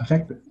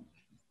affected.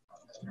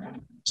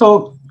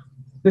 So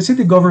the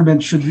city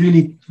government should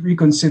really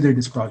reconsider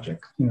this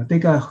project.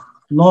 Take a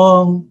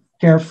long,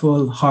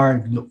 careful,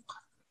 hard look.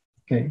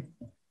 Okay,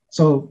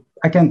 so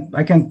I can't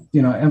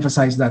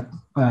emphasize that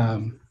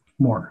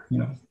more.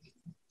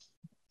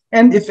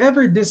 And if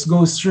ever this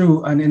goes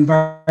through an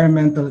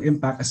environmental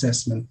impact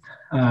assessment,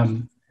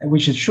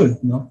 which it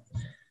should,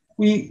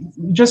 we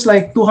just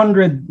like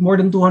more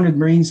than 200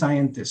 marine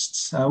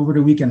scientists over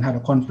the weekend had a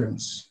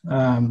conference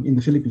in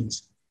the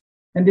Philippines.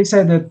 And they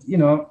said that,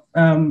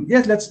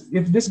 yes,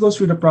 if this goes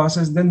through the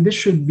process, then this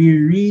should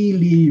be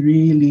really,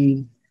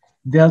 really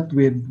dealt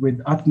with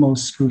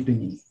utmost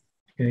scrutiny.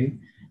 Okay,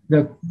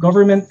 the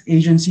government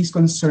agencies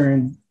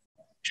concerned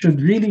should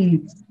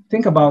really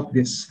think about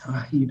this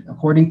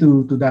according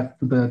to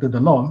the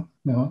law,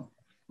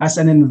 as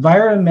an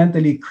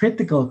environmentally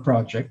critical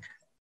project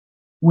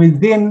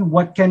within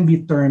what can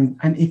be termed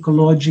an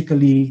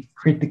ecologically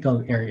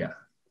critical area.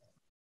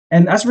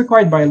 And as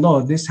required by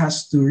law, this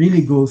has to really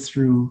go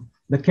through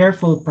the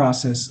careful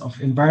process of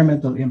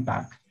environmental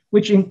impact,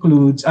 which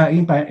includes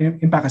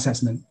impact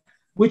assessment,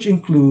 which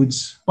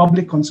includes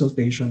public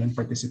consultation and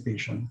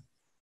participation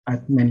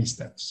at many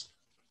steps.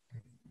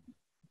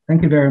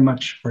 Thank you very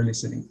much for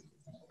listening.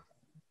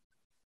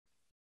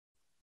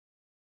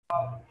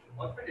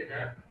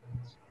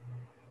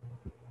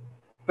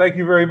 Thank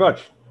you very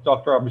much,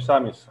 Dr.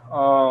 Abesamis.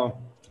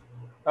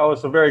 That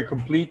was a very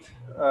complete,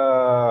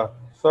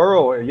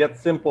 thorough, yet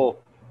simple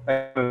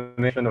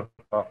explanation of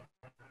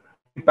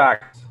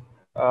impacts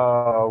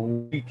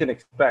we can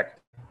expect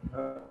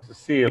to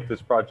see if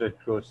this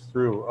project goes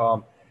through.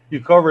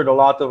 You covered a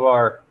lot of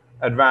our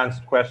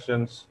advanced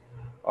questions.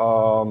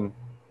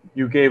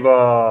 You gave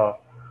a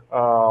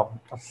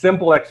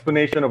simple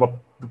explanation of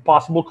the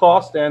possible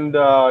cost, and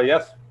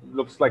yes,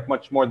 looks like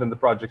much more than the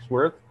project's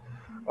worth.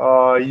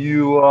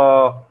 You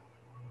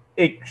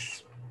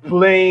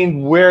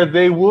explained where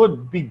they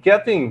would be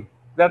getting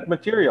that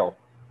material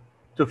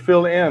to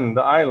fill in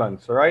the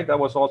islands, right? That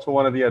was also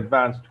one of the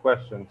advanced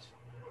questions.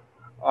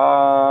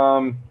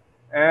 I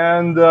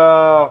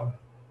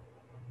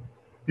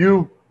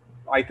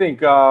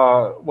think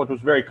what was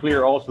very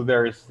clear also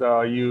there is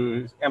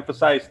you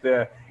emphasized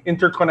the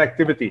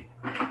interconnectivity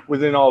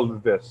within all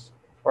of this,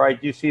 right?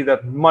 You see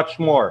that much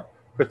more,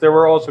 because there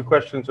were also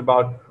questions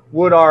about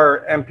would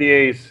our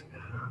MPAs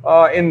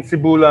in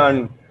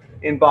Sibulan,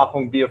 in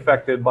Bacong be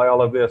affected by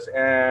all of this?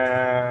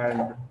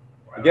 And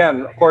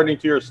again, according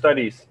to your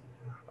studies,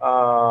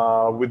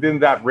 within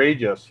that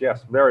radius,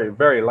 yes, very,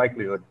 very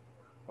likelihood.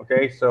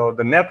 Okay, so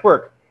the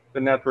network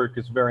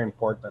is very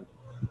important.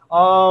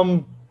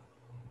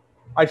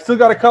 I've still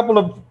got a couple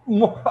of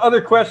more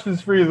other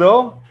questions for you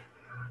though.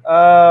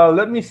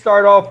 Let me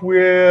start off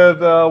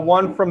with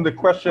one from the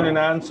question and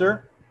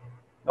answer.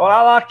 Well,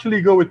 I'll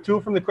actually go with two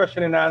from the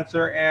question and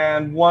answer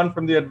and one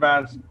from the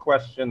advanced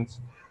questions.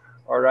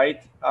 All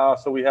right,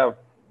 so we have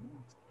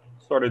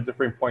sort of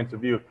different points of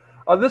view.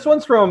 This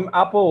one's from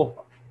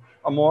Apple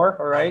Amor,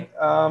 all right?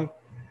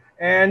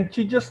 And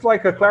she just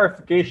like a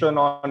clarification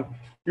on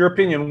your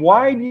opinion.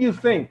 Why do you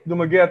think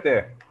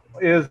Dumaguete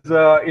is,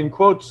 in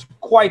quotes,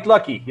 quite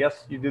lucky?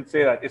 Yes, you did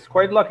say that. It's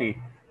quite lucky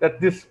that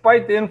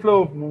despite the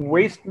inflow of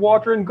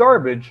wastewater and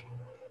garbage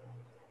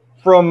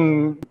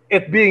from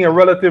it being a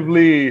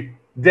relatively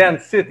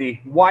dense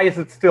city, why is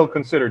it still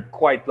considered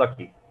quite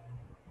lucky?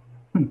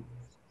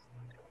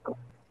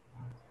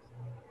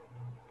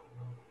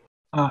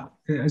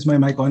 Is my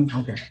mic on?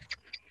 Okay.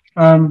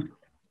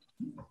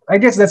 I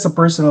guess that's a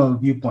personal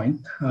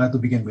viewpoint to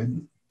begin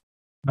with.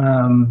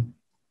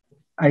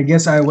 I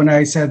guess when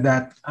I said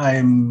that,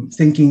 I'm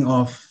thinking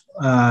of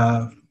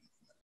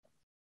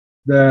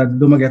the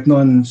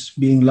Dumaguetnons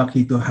being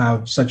lucky to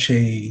have such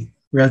a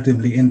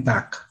relatively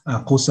intact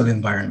coastal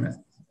environment.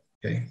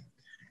 Okay,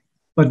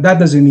 but that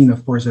doesn't mean,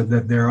 of course,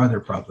 that there are other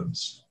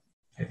problems.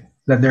 Okay?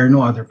 That there are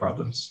no other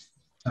problems.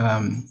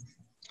 Um,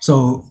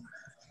 so,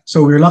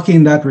 so we're lucky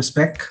in that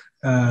respect,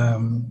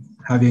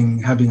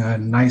 having a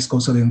nice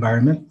coastal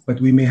environment.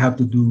 But we may have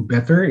to do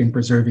better in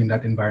preserving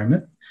that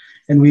environment,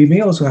 and we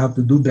may also have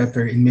to do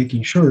better in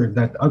making sure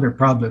that other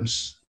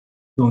problems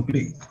don't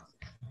be.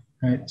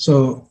 Right.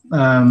 So,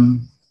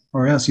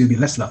 or else you'll be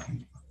less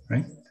lucky,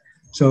 right?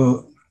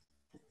 So,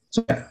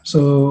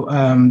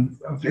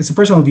 it's a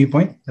personal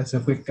viewpoint. That's a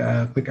quick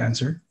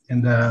answer,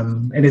 and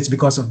it's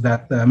because of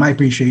that my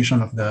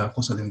appreciation of the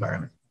coastal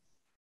environment.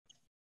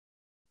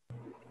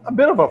 A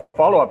bit of a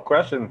follow-up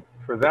question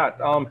for that.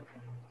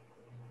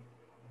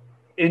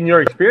 In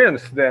your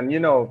experience, then,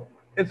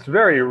 it's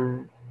very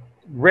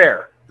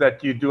rare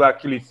that you do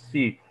actually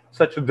see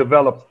such a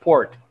developed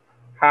port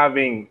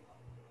having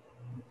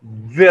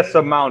this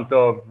amount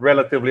of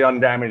relatively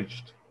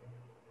undamaged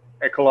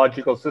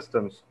ecological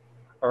systems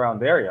around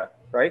the area,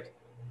 right?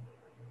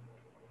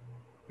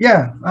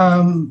 Yeah,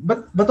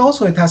 but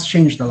also it has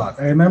changed a lot.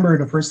 I remember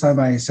the first time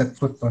I set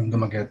foot on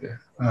Dumaguete,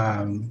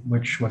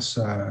 which was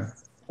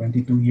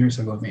 22 years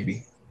ago,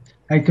 maybe.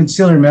 I could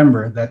still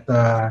remember that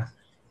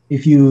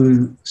if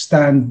you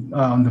stand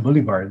on the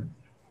boulevard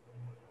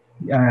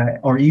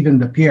or even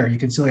the pier, you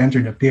can still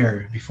enter the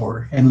pier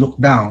before and look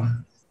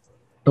down.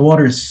 The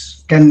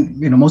waters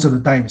most of the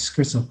time is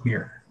crystal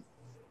clear.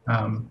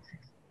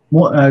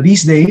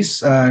 These days,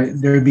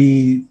 there'll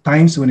be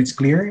times when it's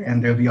clear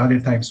and there'll be other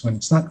times when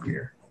it's not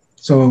clear.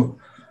 So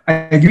I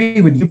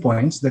agree with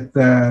viewpoints that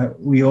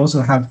we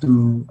also have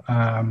to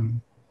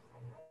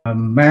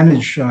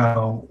manage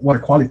water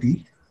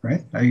quality,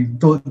 right? I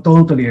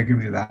totally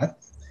agree with that.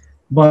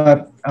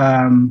 But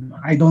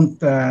I don't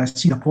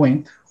see the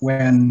point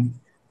when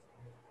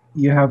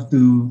you have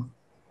to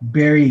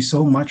bury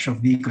so much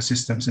of the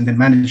ecosystems and then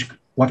manage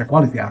water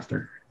quality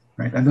after,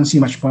 right? I don't see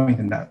much point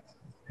in that.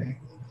 Okay,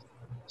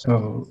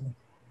 so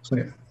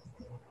yeah.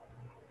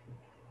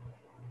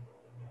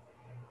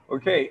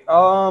 Okay,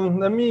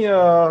 let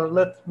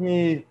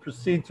me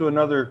proceed to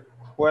another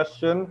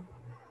question.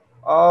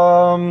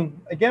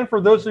 Again,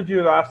 for those of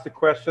you who asked the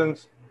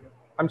questions,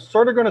 I'm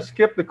sort of going to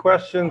skip the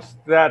questions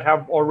that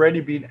have already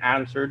been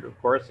answered, of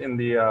course, in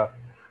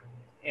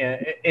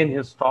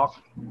his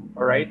talk.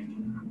 All right,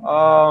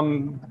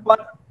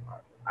 but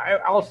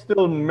I'll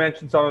still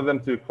mention some of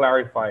them to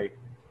clarify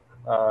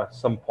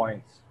some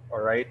points. All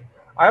right,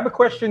 I have a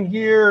question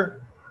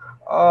here.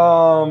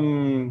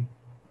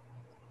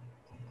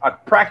 A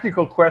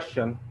practical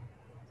question.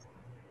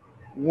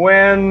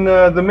 When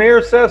the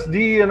mayor says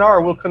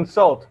DENR will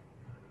consult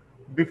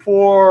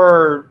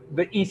before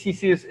the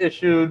ECC is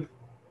issued,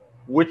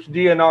 which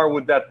DNR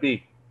would that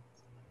be?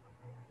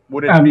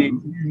 Would it be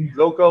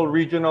local,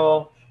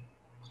 regional?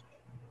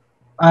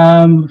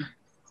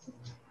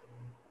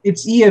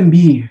 It's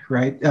EMB,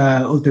 right?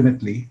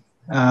 Ultimately,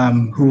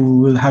 who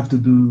will have to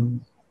do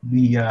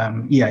the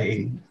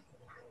EIA.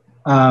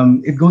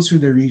 It goes through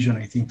the region,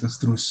 I think, to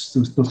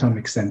some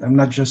extent. I'm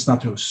not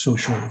so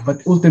sure, but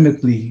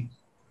ultimately,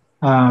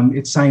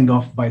 it's signed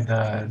off by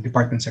the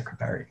department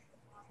secretary,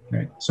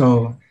 right?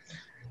 So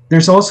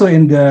there's also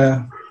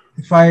the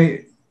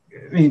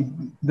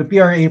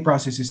PRA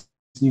process is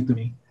new to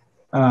me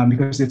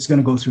because it's going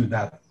to go through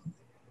that.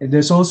 And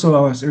there's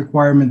also a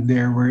requirement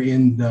there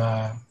wherein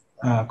the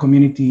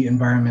Community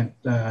Environment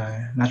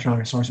Natural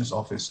Resources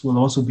Office will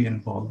also be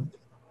involved,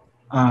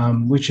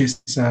 which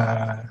is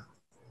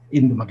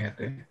in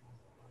Dumaguete.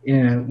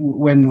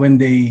 When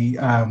they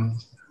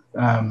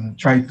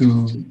try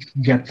to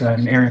get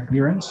an area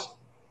clearance,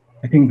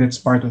 I think that's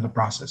part of the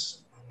process.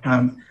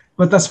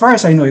 But as far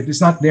as I know, it is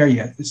not there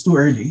yet. It's too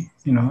early.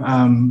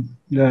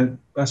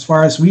 As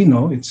far as we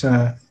know, it's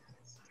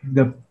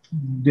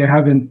they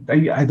haven't.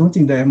 I don't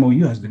think the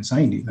MOU has been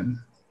signed even.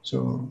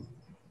 So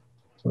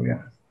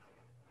yeah.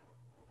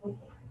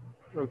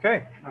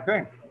 Okay.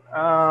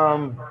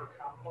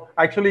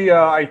 Actually,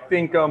 I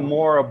think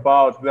more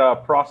about the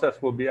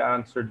process will be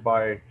answered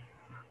by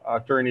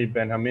Attorney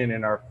Benjamin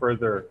in our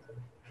further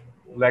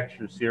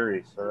lecture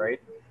series. All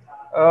right.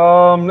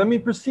 Let me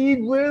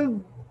proceed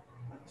with.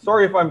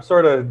 Sorry if I'm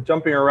sort of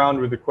jumping around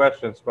with the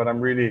questions, but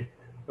I'm really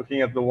looking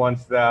at the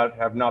ones that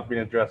have not been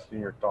addressed in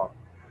your talk.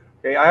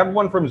 Okay, I have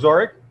one from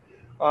Zoric,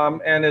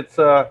 and it's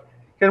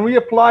can we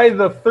apply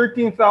the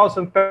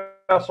 13,000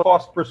 peso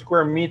cost per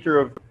square meter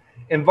of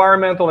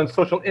environmental and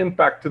social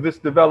impact to this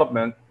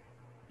development,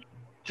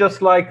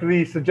 just like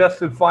the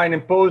suggested fine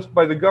imposed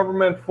by the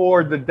government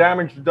for the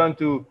damage done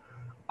to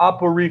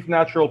Apo Reef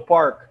Natural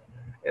Park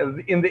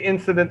in the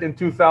incident in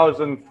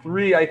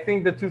 2003? I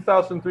think the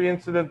 2003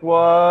 incident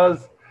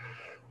was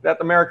that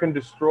American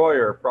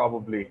destroyer,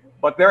 probably.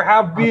 But there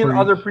have been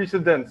other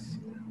precedents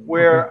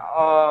where,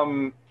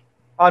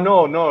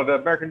 no, the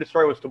American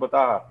destroyer was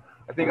Tubata.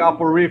 I think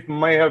Apple Reef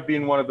may have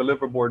been one of the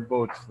liverboard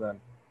boats then.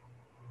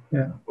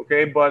 Yeah.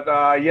 Okay, but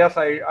yes,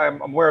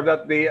 I'm aware of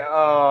that.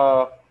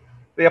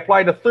 They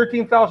applied a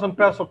 13,000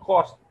 peso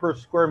cost per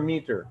square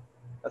meter.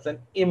 That's an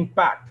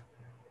impact.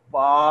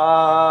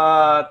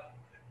 But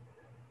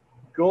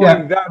going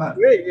Yeah. that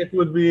way, it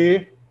would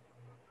be.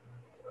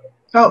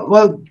 Oh,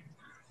 well,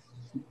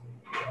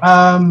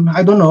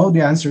 I don't know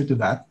the answer to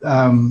that,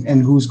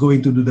 and who's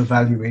going to do the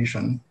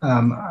valuation.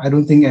 I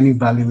don't think any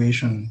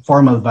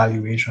formal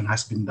valuation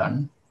has been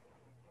done,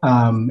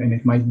 and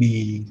it might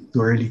be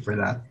too early for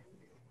that.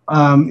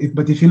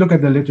 But if you look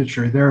at the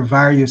literature, there are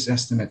various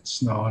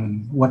estimates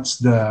on what's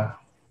the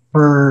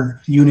per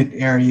unit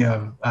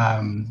area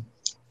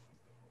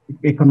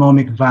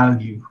economic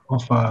value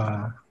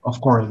of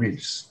coral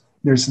reefs.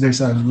 There's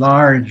a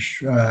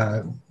large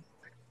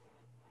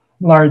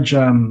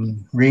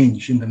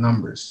range in the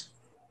numbers.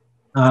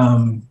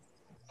 And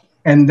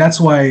that's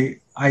why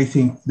I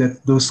think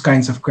that those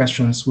kinds of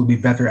questions will be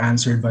better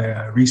answered by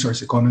a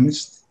resource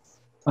economist,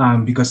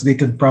 because they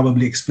could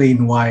probably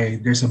explain why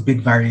there's a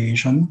big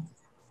variation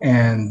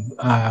and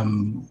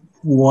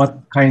what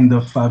kind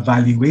of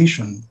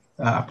valuation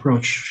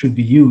approach should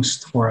be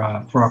used for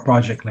a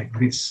project like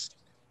this.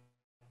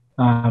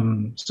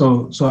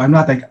 So I'm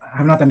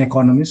not an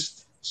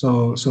economist,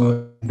 so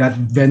that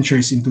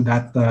ventures into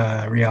that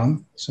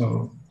realm.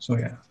 So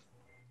yeah.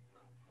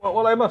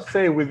 Well, I must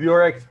say, with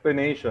your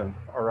explanation,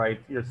 all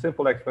right, your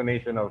simple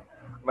explanation of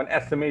an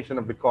estimation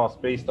of the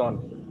cost based on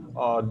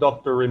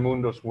Dr.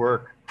 Raimundo's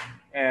work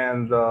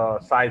and the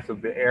size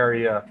of the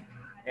area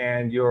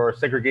and your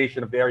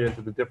segregation of the area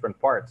into the different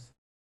parts,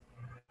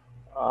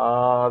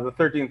 the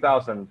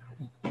 13,000,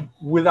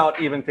 without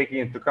even taking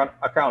into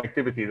account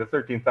activity, the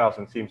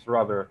 13,000 seems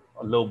rather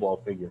a lowball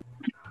figure.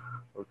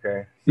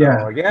 Okay. So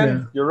Yeah.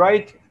 again, you're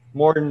right.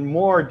 More and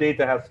more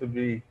data has to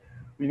be.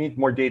 We need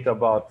more data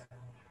about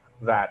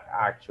that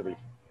actually.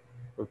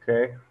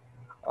 Okay.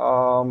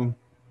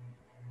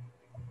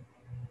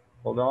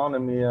 Hold on.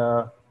 Let me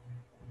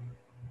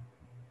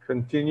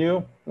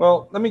continue.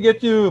 Well, let me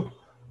get you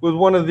with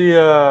one of the.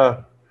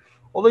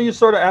 Although you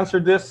sort of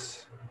answered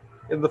this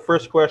in the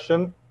first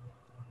question.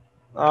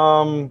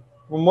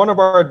 From one of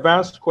our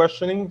advanced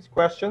questions,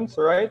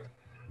 all right?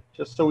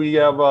 Just so we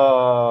have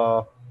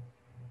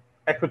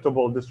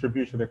equitable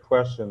distribution of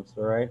questions,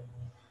 all right?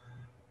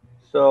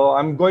 So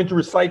I'm going to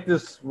recite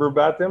this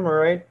verbatim, all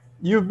right?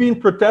 You've been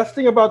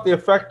protesting about the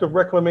effect of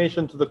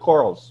reclamation to the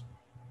corals.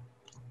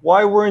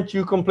 Why weren't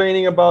you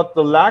complaining about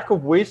the lack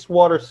of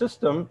wastewater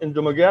system in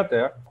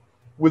Dumaguete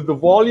with the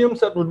volumes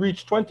that would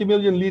reach 20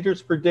 million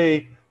liters per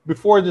day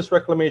before this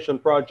reclamation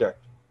project?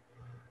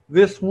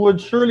 This would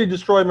surely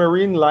destroy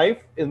marine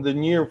life in the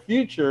near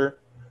future,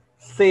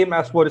 same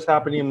as what is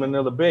happening in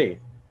Manila Bay.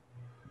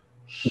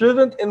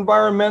 Shouldn't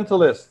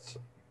environmentalists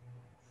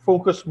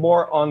focus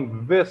more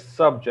on this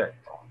subject?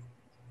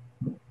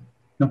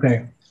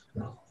 Okay.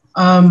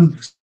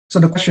 So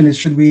the question is,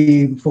 should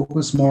we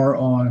focus more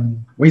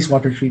on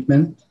wastewater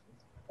treatment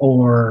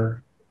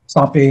or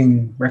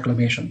stopping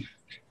reclamation?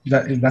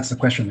 That's the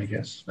question, I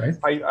guess, right?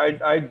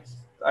 I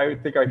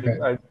think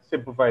I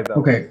simplified that.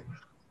 Okay.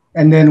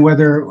 And then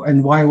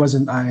why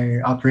wasn't I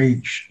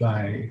outraged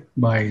by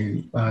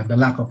the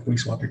lack of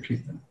wastewater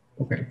treatment?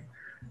 Okay.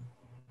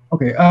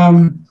 Okay.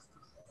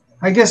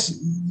 I guess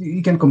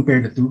you can compare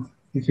the two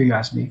if you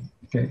ask me.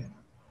 Okay.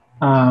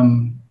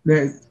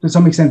 To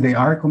some extent they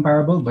are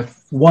comparable, but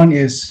one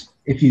is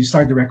if you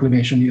start the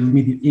reclamation, you'll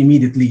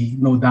immediately,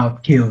 no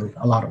doubt, kill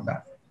a lot of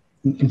that.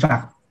 In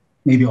fact,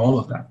 maybe all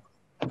of that.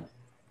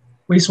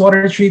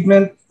 Wastewater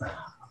treatment,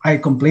 I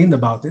complained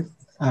about it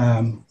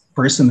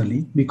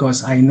personally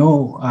because I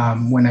know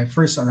when I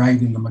first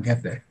arrived in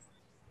Dumaguete,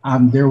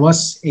 there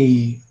was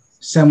a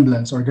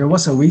semblance, or there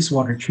was a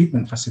wastewater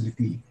treatment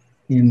facility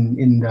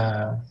in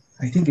the,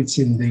 I think it's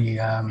in the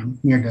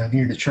near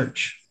the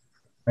church,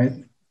 right?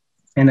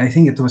 And I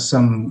think it was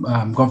some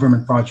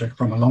government project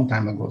from a long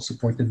time ago,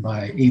 supported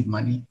by aid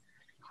money.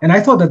 And I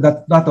thought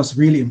that was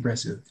really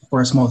impressive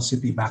for a small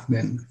city back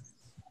then.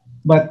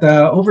 But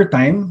over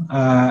time,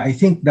 I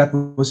think that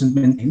wasn't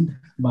maintained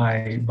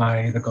by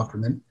the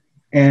government.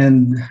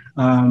 And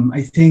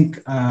I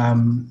think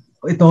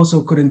it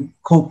also couldn't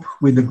cope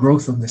with the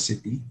growth of the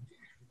city.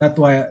 That's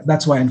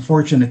why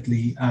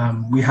unfortunately,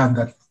 we have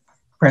that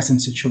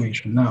present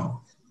situation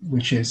now,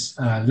 which is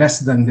less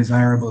than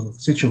desirable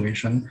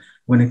situation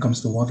when it comes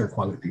to water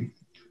quality.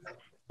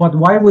 But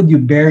why would you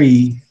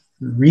bury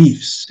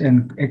reefs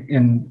and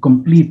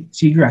complete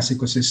seagrass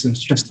ecosystems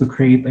just to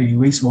create a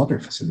wastewater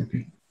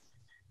facility,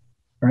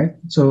 right?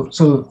 So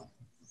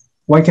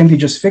why can't you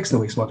just fix the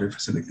wastewater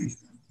facility?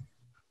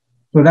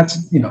 So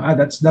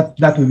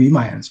that would be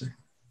my answer.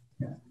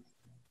 Yeah.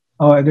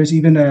 Oh, there's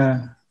even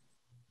a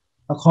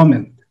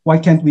comment. Why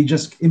can't we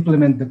just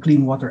implement the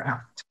Clean Water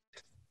Act?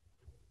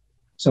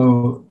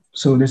 So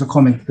there's a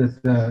comment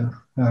that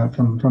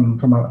from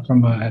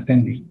an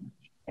attendee.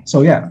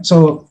 So yeah,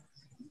 so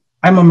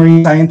I'm a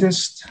marine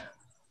scientist.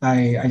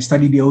 I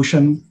study the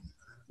ocean.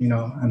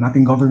 I'm not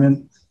in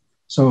government,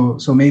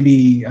 So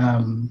maybe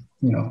I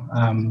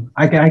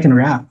can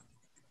rap,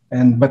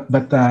 and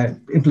but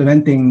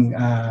implementing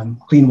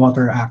Clean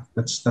Water Act,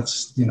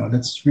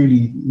 that's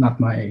really not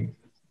my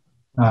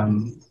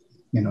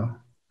you know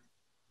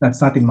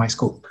that's not in my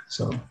scope.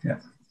 So yeah.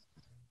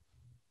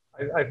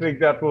 I think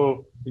that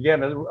will,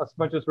 again, as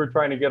much as we're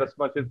trying to get as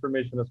much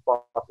information as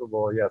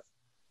possible, yes,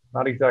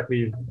 not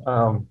exactly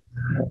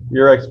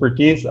your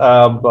expertise,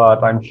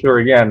 but I'm sure,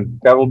 again,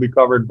 that will be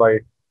covered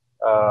by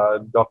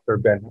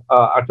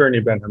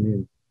Attorney Ben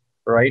Hameen,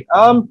 right?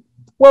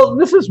 Well,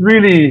 this is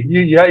really,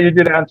 yeah, you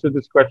did answer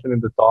this question in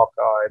the talk.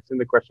 It's in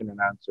the question and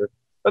answer.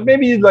 But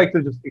maybe you'd like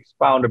to just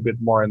expound a bit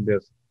more on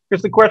this.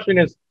 Because the question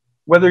is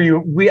whether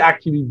we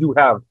actually do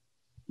have,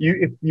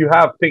 if you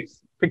have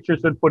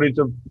pictures and footage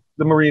of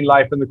the marine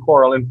life and the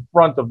coral in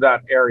front of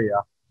that area,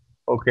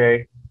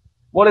 okay?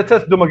 Well, it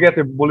says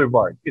Dumaguete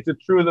Boulevard. Is it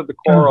true that the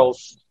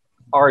corals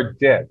are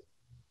dead?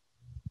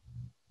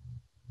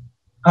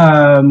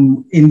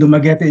 In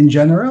Dumaguete in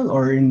general,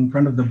 or in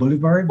front of the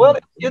boulevard? Well,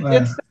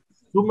 it's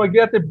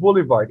Dumaguete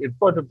Boulevard in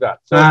front of that.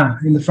 So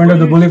in the front of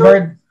the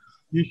boulevard?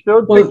 You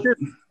showed pictures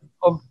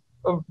of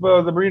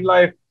the marine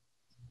life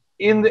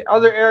in the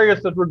other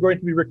areas that were going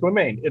to be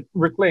reclaimed.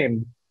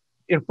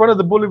 In front of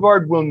the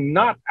boulevard will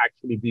not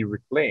actually be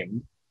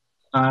reclaimed.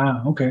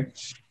 Okay.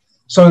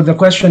 So the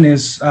question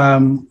is,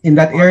 in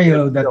that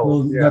area that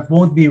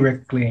won't be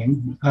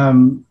reclaimed,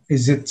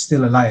 is it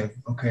still alive?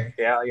 Okay.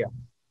 Yeah.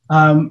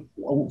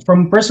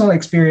 From personal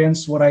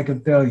experience, what I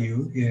could tell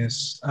you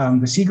is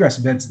the seagrass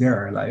beds there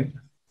are alive.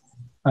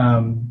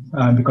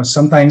 Because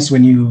sometimes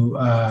when you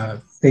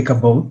take a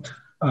boat,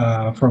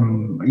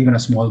 from even a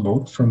small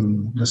boat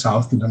from the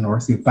south to the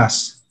north, you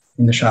pass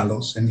in the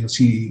shallows and you'll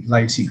see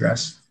live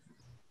seagrass.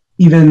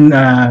 Even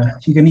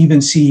you can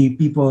even see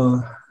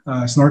people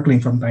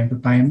snorkeling from time to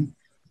time,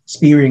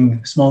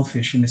 spearing small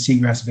fish in the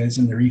seagrass beds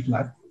in the reef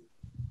flat.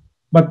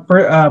 But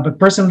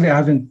personally, I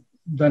haven't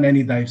done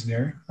any dives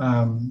there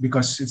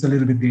because it's a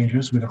little bit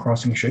dangerous with the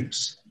crossing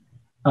ships.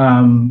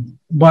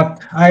 But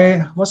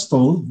I was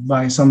told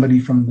by somebody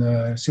from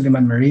the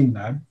Silliman Marine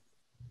Lab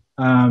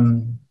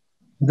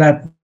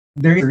that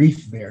there is a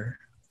reef there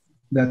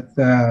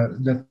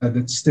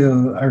that's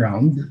still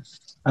around.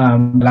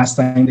 Last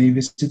time they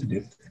visited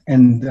it,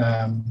 and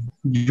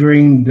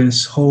during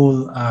this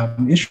whole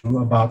issue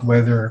about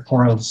whether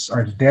corals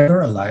are dead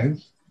or alive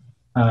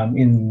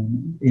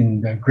in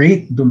the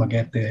Great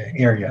Dumaguete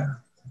area,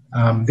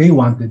 they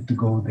wanted to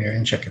go there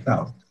and check it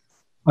out.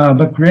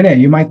 But Rene,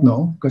 you might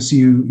know because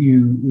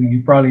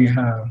you probably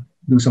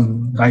do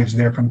some dives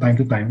there from time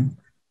to time,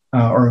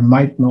 or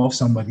might know of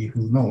somebody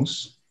who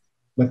knows.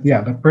 But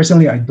yeah, but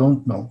personally, I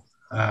don't know.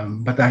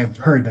 But I've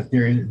heard that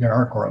there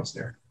are corals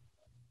there.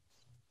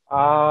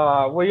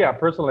 Well, yeah,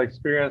 personal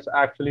experience.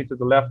 Actually, to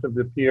the left of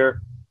the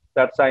pier,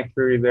 that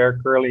sanctuary there,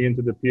 curling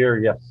into the pier,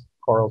 yes,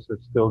 corals are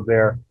still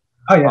there.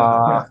 Oh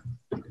yeah.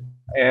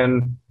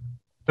 And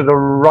to the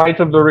right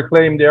of the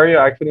reclaimed area,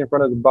 actually in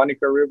front of the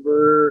Banica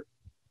River,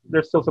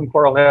 there's still some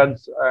coral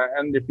heads.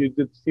 And if you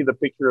did see the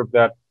picture of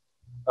that,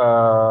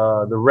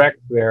 the wreck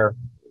there,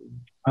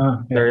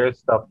 there is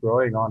stuff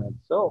growing on it.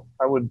 So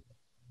I would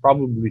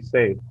probably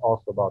say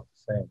also about the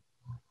same.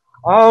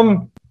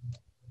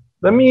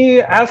 Let me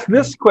ask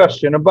this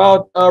question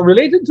about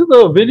related to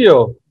the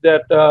video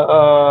that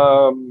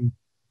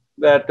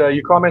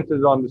you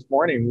commented on this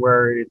morning,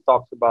 where it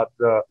talks about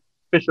the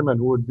fishermen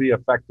who would be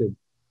affected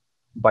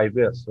by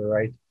this. All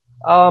right.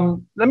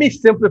 Let me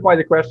simplify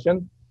the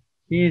question.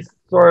 He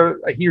or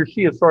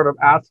she is sort of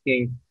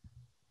asking,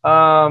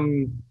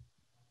 in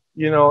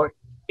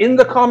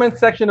the comment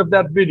section of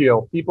that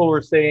video, people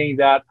were saying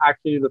that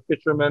actually the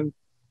fishermen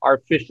are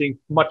fishing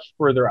much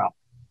further out.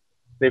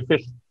 They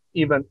fish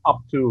even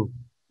up to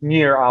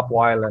near Apo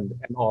Island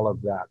and all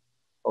of that.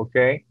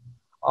 Okay.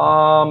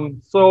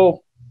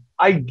 So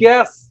I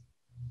guess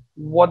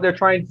what they're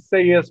trying to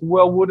say is,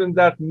 well, wouldn't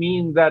that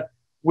mean that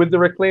with the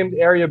reclaimed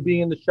area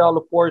being in the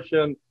shallow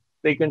portion,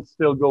 they can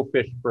still go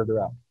fish further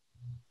out?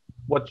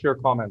 What's your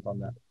comment on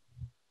that?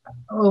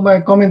 Well,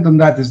 my comment on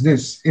that is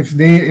this: if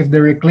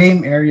the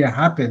reclaim area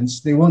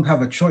happens, they won't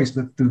have a choice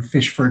but to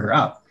fish further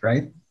out,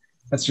 right?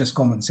 That's just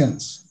common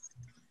sense.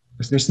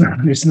 Because there's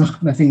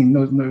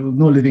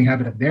no living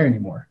habitat there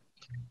anymore.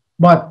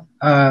 But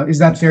is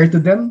that fair to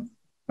them?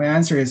 My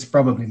answer is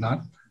probably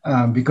not,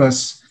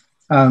 because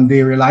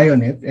they rely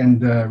on it, and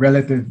the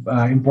relative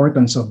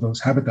importance of those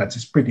habitats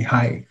is pretty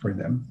high for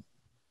them.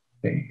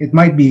 Okay? It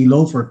might be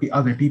low for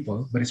other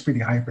people, but it's pretty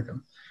high for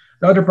them.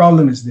 The other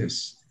problem is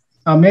this.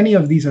 Many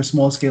of these are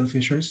small-scale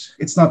fishers.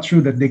 It's not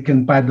true that they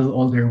can paddle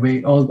all the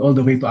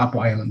way to Apo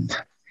Island.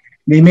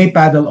 They may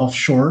paddle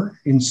offshore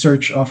in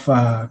search of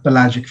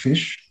pelagic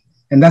fish,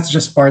 and that's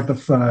just part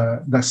of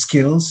the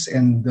skills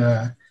and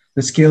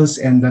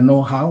the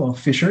know-how of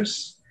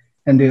fishers,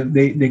 and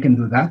they can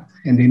do that,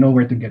 and they know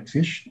where to get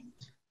fish.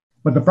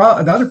 But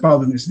the other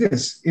problem is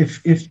this: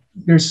 if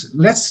there's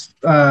less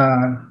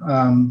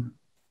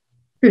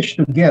fish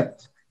to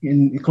get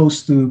in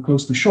close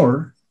to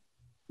shore,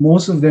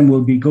 most of them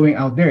will be going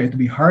out there. It'll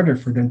be harder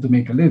for them to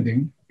make a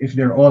living. if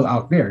they're all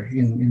out there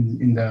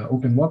in the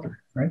open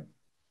water, right?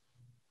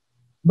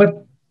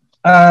 But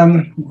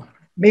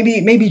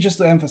maybe just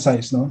to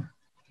emphasize, no,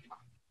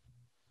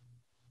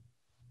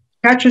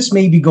 catches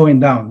may be going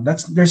down.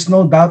 There's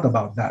no doubt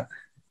about that.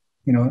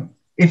 You know,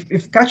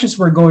 if catches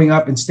were going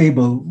up and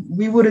stable,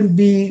 we wouldn't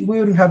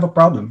have a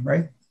problem,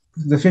 right?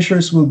 The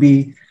fishers will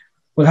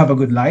have a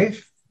good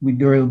life.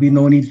 There will be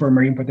no need for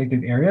marine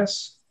protected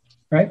areas,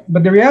 right?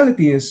 But the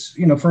reality is,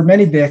 for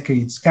many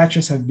decades,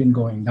 catches have been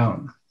going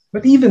down.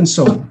 But even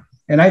so,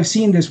 and I've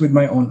seen this with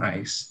my own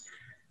eyes,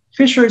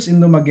 fishers in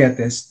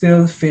Dumaguete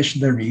still fish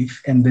the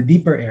reef and the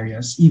deeper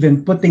areas,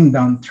 even putting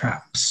down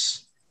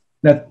traps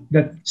that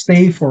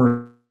stay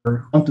for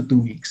 1 to 2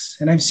 weeks.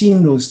 And I've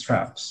seen those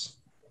traps.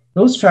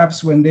 Those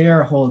traps, when they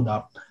are hauled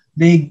up,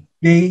 they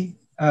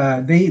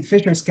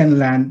fishers can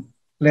land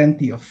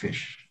plenty of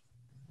fish.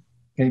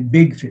 Okay,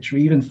 big fish.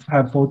 We even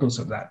have photos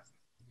of that.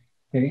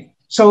 Okay,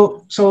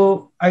 so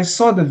I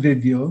saw the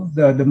video,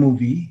 the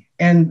movie,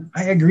 and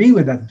I agree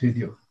with that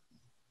video.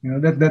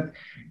 That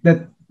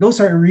those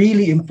are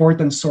really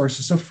important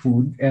sources of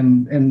food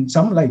and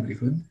some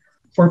livelihood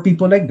for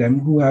people like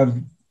them who have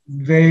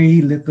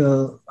very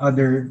little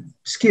other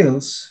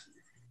skills,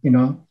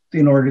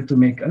 in order to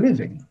make a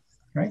living,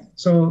 right?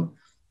 So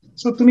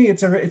to me,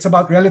 it's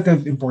about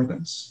relative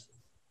importance,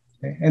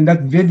 okay? And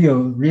that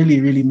video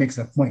really makes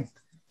that point.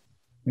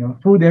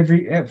 Food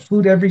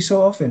every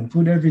so often,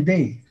 food every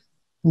day.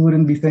 Who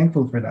wouldn't be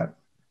thankful for that?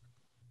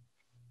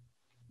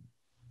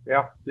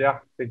 Yeah, I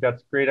think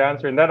that's a great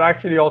answer. And that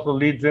actually also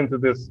leads into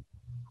this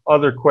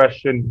other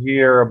question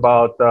here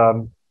about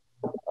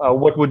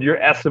what would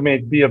your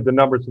estimate be of the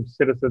numbers of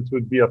citizens who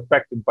would be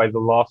affected by the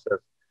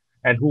losses,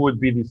 and who would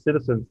be these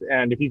citizens?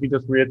 And if you could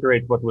just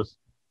reiterate what was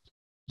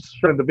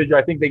shown in the video,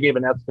 I think they gave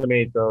an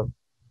estimate of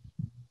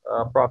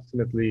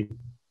approximately.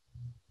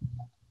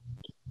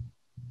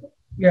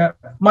 Yeah,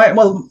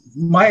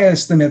 my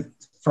estimate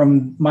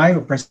from my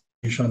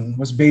presentation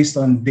was based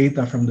on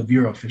data from the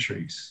Bureau of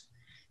Fisheries.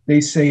 They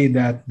say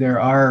that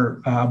there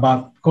are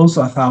about close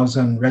to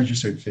 1,000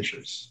 registered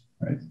fishers,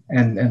 right?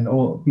 And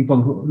all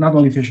people who not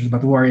only fishers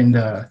but who are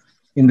who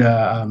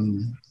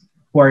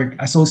are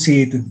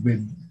associated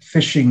with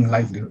fishing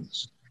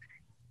livelihoods,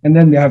 and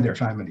then they have their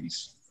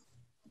families.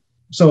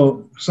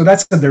 So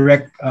that's a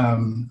direct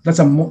that's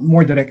a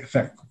more direct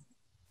effect.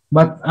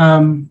 But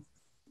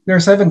there are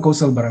 7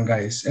 coastal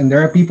barangays, and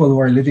there are people who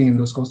are living in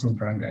those coastal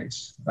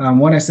barangays.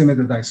 One estimate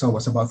that I saw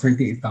was about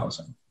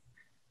 38,000.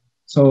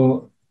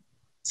 So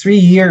 3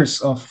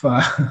 years of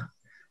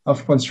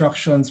of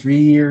construction, 3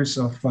 years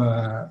of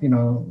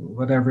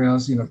whatever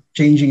else,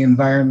 changing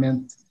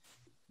environment,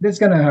 that's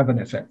gonna have an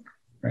effect,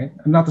 right?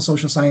 I'm not a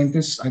social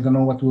scientist. I don't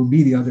know what will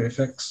be the other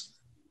effects,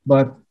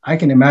 but I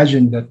can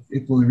imagine that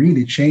it will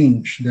really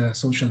change the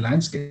social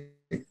landscape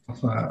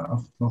of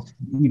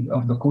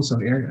the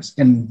coastal areas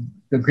and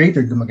the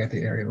greater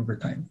Dumaguete area over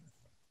time.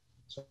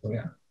 So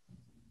yeah.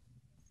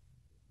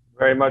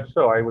 Very much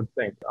so, I would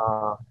think.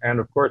 And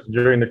of course,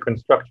 during the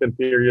construction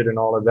period and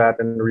all of that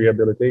and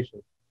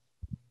rehabilitation.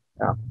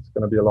 Yeah, it's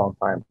going to be a long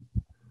time.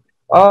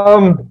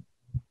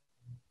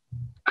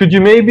 Could you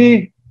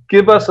maybe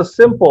give us a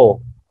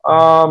simple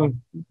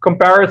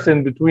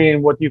comparison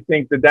between what you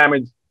think the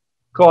damage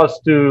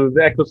caused to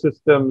the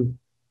ecosystems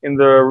in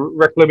the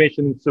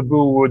reclamation in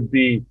Cebu would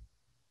be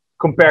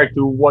compared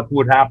to what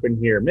would happen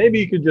here? Maybe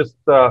you could just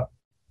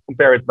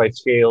compare it by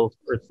scales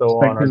or so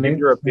on, or give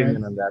your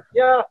opinion on that.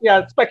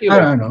 Yeah,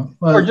 speculate. I don't know.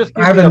 Well, or just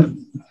give me a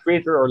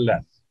greater or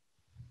less.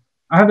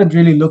 I haven't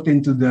really looked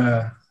into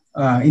the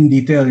in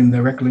detail in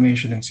the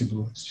reclamation in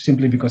Cebu,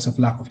 simply because of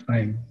lack of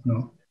time.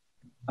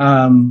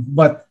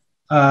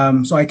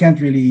 So I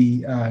can't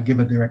really give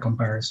a direct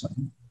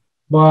comparison.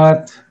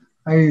 But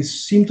I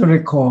seem to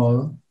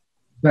recall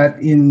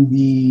that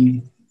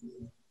in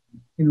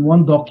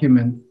one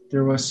document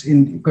there was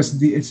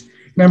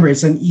remember,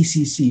 it's an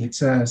ECC,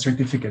 it's a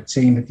certificate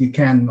saying that you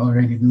can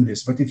already do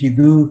this. But if you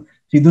do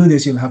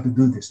this, you'll have to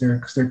do this.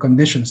 There are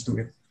conditions to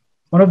it.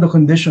 One of the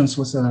conditions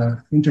was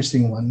an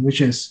interesting one,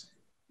 which is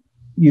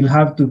you'll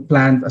have to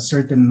plant a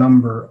certain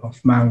number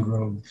of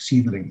mangrove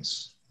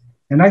seedlings.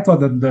 And I thought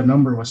that the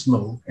number was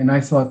low. And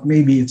I thought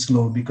maybe it's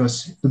low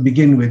because to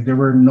begin with, there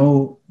were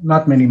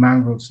not many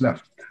mangroves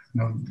left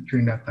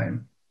during that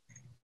time.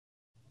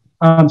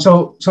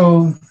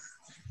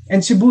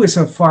 And Cebu is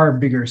a far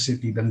bigger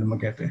city than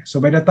Dumaguete. So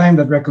by the time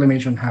that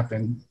reclamation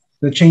happened,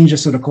 the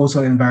changes to the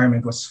coastal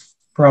environment was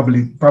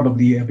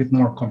probably a bit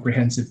more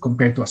comprehensive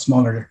compared to a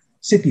smaller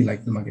city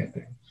like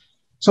Dumaguete.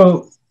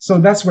 So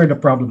that's where the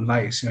problem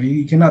lies.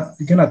 You cannot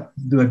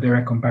do a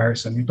direct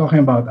comparison. You're talking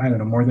about, I don't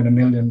know, more than 1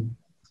 million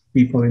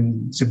people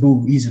in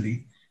Cebu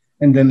easily,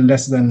 and then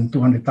less than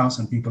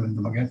 200,000 people in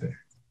Dumaguete.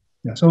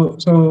 Yeah.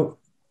 So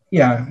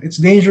yeah, it's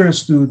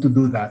dangerous to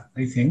do that.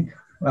 I think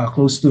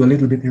close to a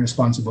little bit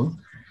irresponsible.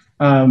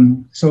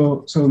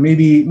 So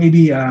maybe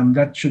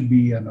that should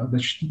be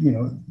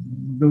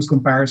those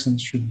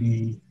comparisons should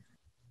be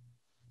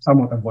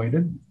somewhat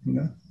avoided.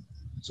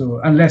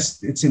 So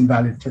unless it's in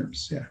valid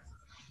terms, yeah.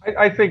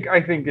 I think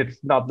it's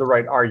not the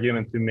right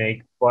argument to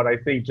make, but I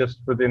think just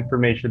for the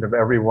information of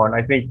everyone,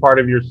 I think part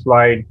of your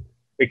slide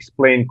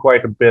explained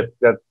quite a bit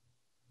that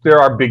there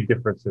are big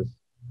differences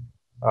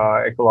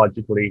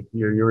ecologically.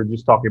 You were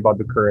just talking about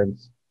the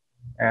currents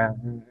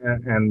and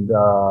and,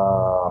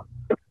 uh,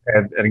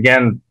 and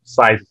again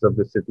sizes of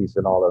the cities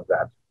and all of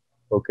that.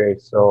 Okay,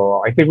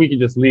 so I think we can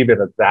just leave it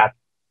at that.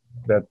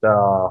 That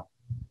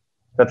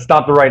that's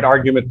not the right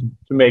argument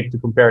to make to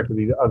compare to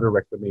the other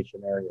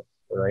reclamation areas.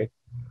 All right.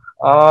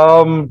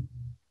 Um,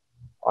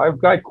 I've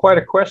got quite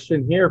a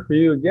question here for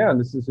you again.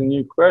 This is a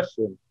new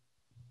question.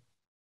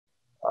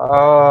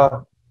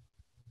 Uh,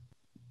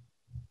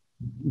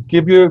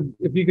 give you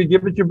if you could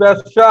give it your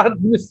best shot,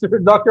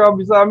 Mr. Dr.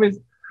 Abesamis.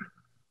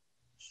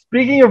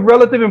 Speaking of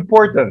relative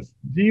importance,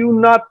 do you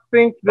not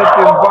think that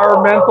the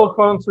environmental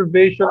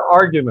conservation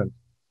argument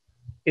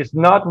is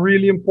not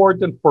really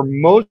important for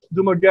most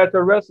Dumaguete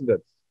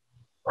residents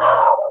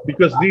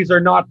because these are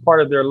not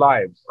part of their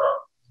lives?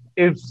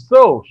 If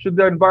so, should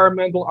the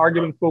environmental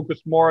argument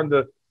focus more on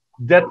the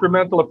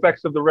detrimental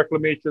effects of the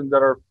reclamation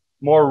that are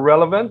more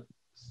relevant,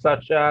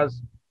 such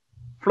as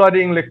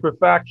flooding,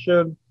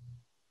 liquefaction,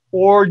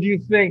 or do you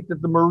think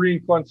that the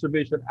marine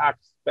conservation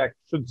aspect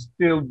should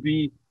still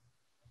be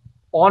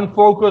on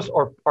focus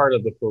or part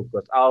of the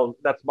focus?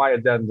 That's my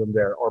addendum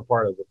there, or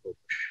part of the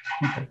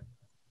focus.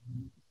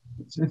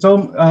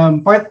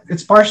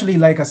 It's partially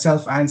like a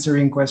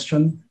self-answering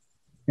question,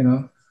 you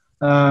know,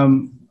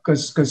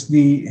 because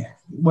the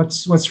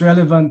what's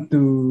relevant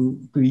to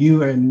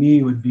you and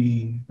me would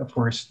be, of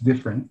course,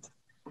 different.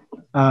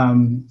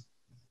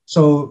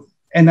 So,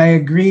 and I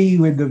agree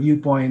with the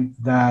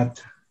viewpoint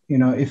that, you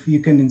know, if you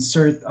can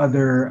insert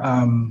other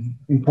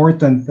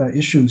important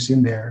issues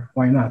in there,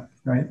 why not,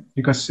 right?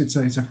 Because it's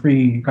a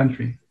free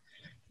country.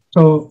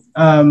 So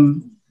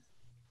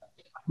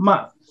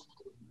my,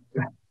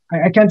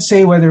 I can't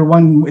say whether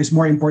one is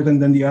more important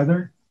than the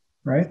other,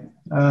 right?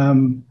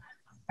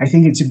 I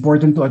think it's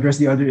important to address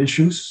the other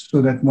issues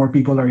so that more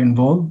people are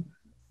involved.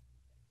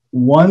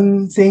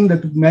 One thing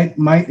that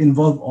might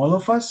involve all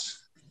of us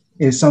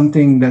is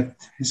something that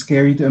is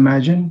scary to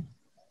imagine.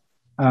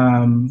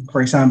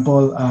 For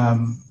example,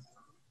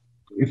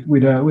 if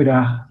with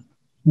a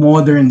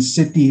modern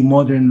city,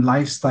 modern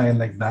lifestyle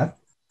like that,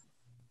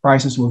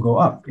 prices will go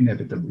up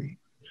inevitably.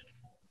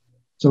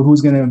 So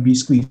who's going to be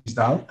squeezed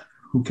out?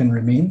 Who can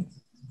remain?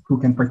 Who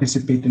can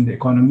participate in the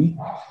economy?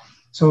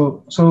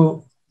 So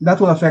that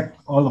will affect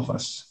all of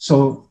us.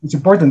 So it's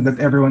important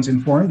that everyone's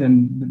informed,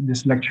 and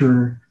this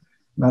lecture,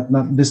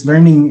 not this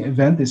learning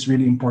event, is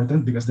really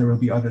important because there will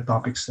be other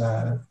topics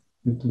I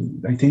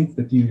think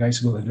that you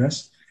guys will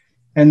address.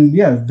 And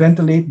yeah,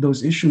 ventilate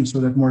those issues so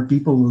that more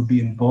people will be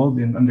involved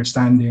in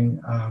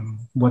understanding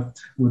what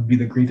would be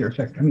the greater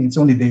effect. I mean, it's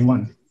only day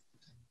one.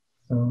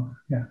 So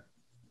yeah.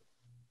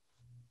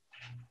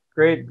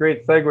 Great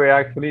segue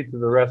actually to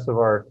the rest of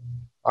our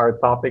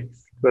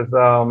topics, because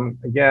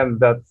again,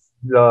 that's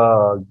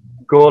the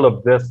goal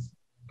of this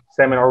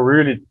seminar.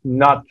 We're really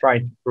not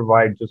trying to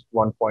provide just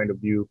one point of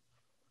view,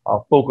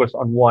 focus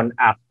on one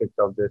aspect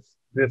of this.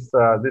 This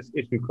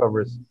issue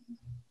covers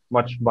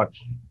much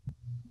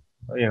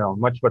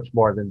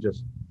more than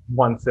just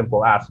one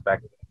simple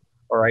aspect.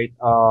 All right.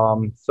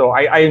 So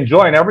I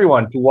enjoin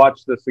everyone to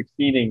watch the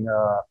succeeding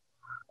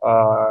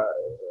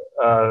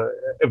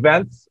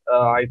events.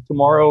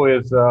 Tomorrow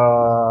is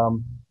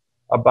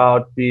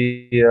about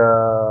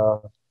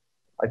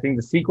I think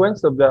the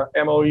sequence of the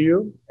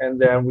MOU, and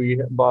then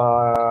we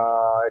by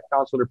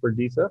Councilor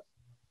Perdisa,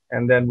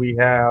 and then we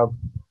have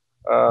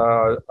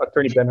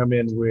Attorney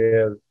Benjamin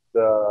with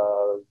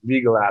the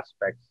legal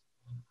aspects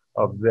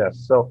of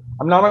this. So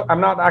I'm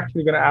not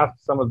actually going to ask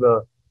some of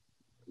the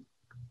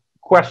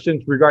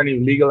questions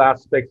regarding legal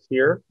aspects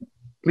here.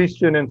 Please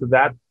tune into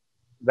that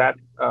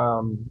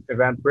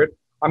event, Brit.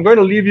 I'm going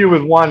to leave you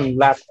with one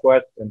last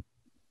question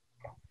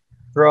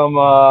from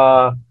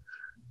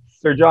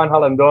Sir John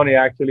Halandoni,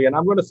 actually, and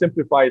I'm going to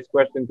simplify his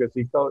question because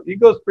he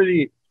goes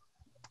pretty.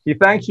 He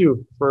thanks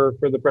you for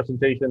the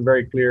presentation,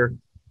 very clear,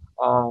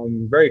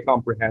 very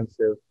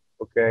comprehensive.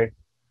 Okay,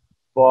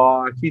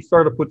 but he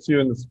sort of puts you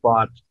in the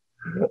spot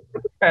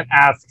and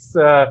asks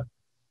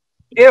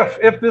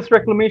if this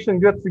reclamation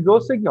gets the go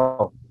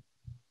signal,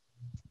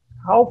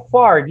 how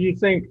far do you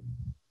think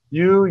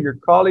you, your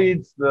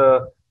colleagues,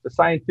 the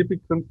scientific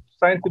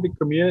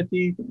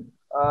community,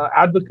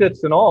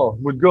 advocates and all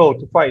would go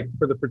to fight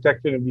for the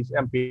protection of these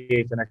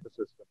MPAs and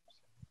ecosystems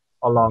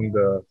along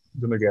the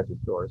Dumaguete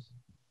shores?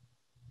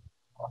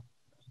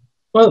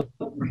 Well,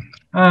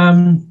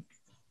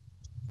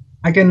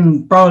 I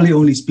can probably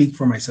only speak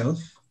for myself,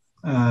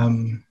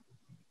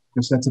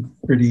 because that's a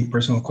pretty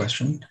personal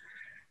question.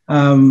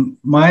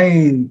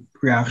 My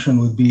reaction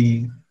would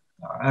be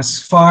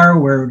as far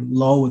where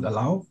law would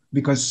allow,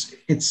 because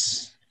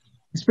it's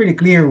pretty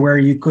clear where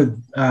you could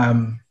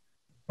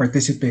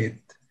participate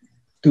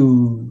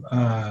to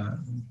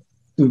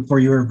for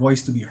your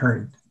voice to be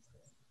heard.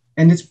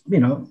 And it's, you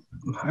know,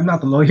 I'm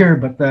not a lawyer,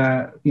 but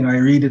you know, I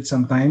read it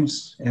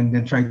sometimes and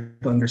then try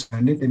to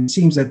understand it. And it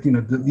seems that, you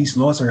know, these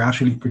laws are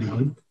actually pretty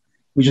good.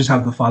 We just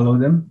have to follow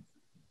them.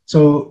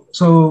 So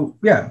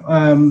yeah,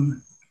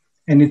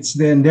 and it's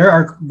then there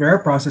are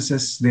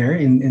processes there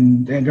in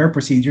and there are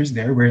procedures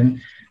there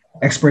wherein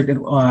expert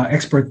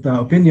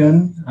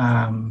opinion,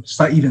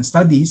 even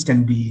studies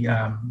can be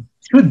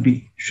should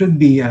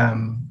be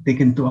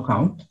taken into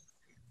account.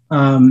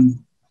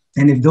 Um,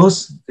 and if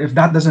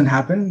that doesn't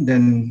happen,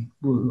 then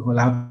we'll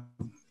have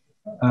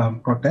to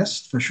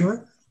protest for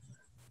sure.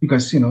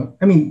 Because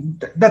I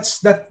mean,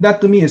 that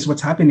to me is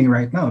what's happening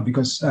right now.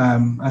 Because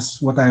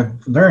as what I've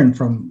learned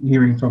from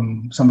hearing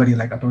from somebody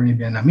like Attorney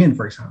Bianamin,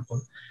 for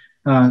example,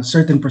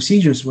 certain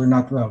procedures were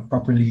not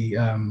properly.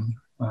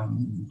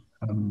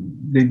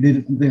 They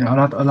did,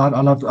 a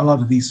lot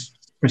of these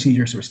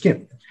procedures were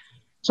skipped.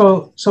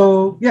 So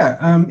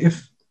yeah,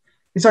 if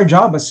it's our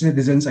job as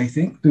citizens, I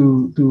think,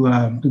 to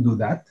do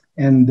that.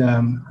 And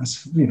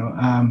as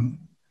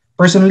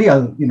personally,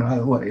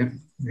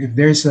 if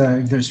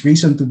there's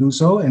reason to do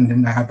so, and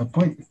then I have a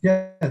point,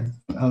 yeah,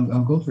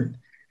 I'll go for it.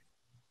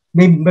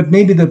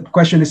 Maybe the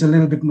question is a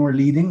little bit more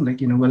leading,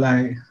 like will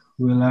I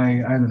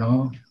don't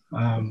know,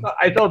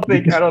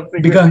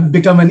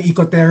 become an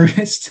eco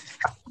terrorist?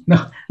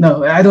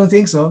 No, I don't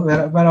think so.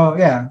 But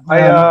yeah,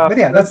 but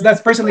yeah,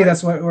 that's personally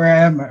that's where I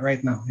am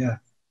right now. Yeah.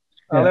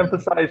 I'll Yeah.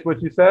 emphasize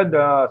what you said.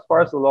 As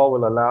far as the law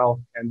will allow,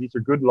 and these are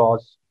good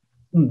laws.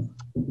 Mm.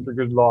 These are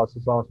good laws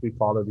as long as we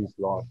follow these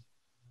laws.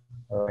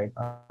 All right,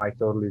 I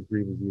totally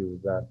agree with you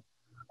with that.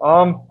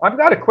 I've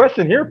got a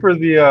question here for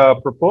the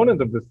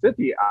proponent of the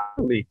city,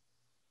 actually,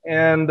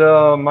 and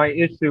my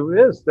issue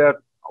is that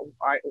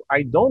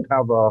I don't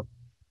have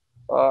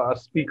a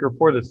speaker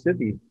for the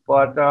city,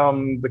 but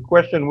the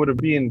question would have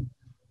been,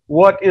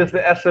 what is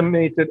the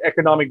estimated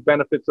economic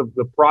benefits of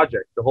the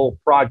project, the whole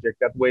project?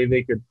 That way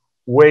they could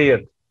weigh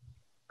it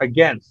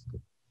against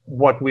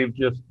what you've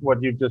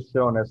just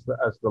shown as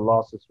the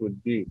losses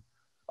would be.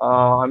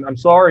 I'm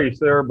sorry,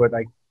 sir, but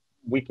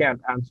we can't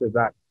answer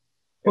that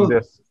in Well,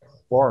 this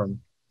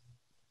forum.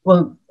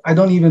 well, I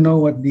don't even know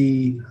what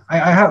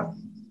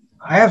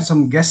I have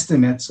some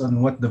guesstimates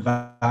on what the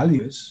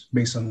value is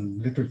based on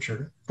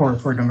literature for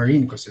the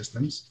marine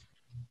ecosystems,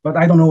 but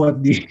I don't know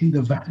what the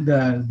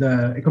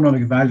the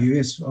economic value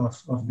is of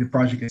the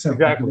project itself.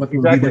 Exactly, What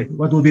exactly,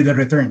 what will be the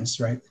returns,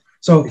 right?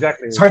 So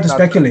exactly. it's hard It's to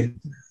not. speculate.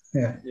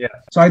 Yeah. Yeah,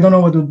 So I don't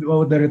know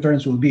what the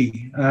returns will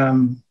be. I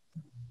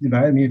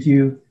mean,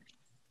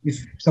 if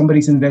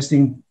somebody's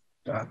investing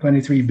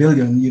 23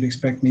 billion, you'd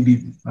expect maybe,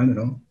 I don't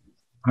know,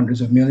 hundreds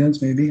of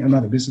millions. Maybe I'm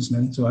not a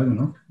businessman, so I don't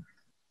know,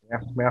 yeah,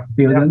 yeah, yeah. That's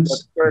billions.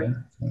 correct.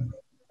 Yeah.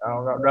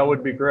 That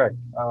would be correct.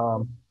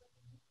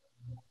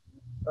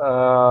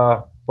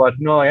 But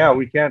no, yeah,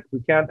 we can't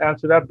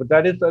answer that. But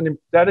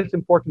that is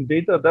important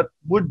data that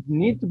would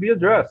need to be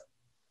addressed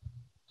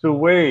to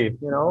weigh,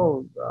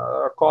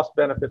 cost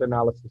benefit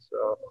analysis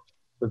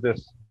for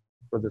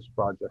this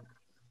project.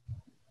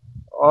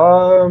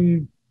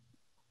 Um,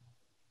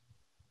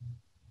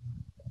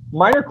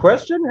 Minor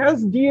question: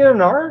 has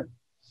DNR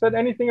said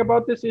anything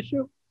about this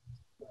issue?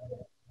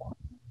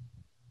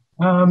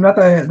 Not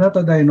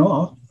that I know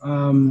of.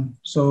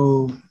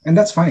 And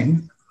that's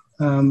fine,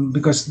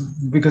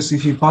 because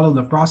if you follow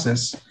the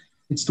process,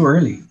 it's too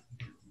early.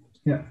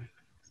 Yeah.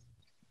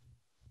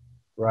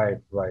 Right,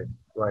 right,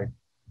 right.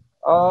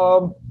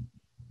 Um,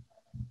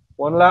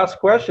 One last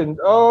question.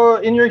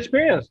 In your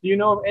experience, do you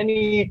know of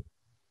any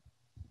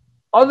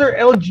other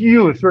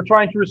LGUs who are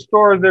trying to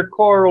restore their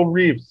coral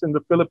reefs in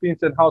the Philippines,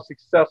 and how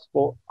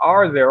successful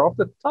are there? Off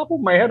the top of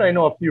my head, I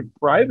know a few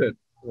private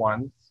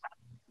ones,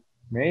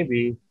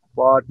 maybe,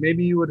 but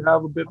maybe you would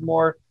have a bit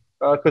more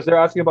because they're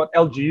asking about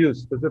LGUs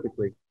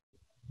specifically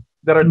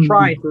that are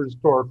trying to Mm.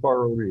 restore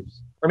coral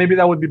reefs. Or maybe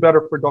that would be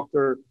better for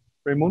Dr.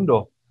 Raimundo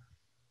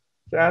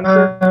to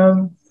answer.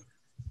 Um,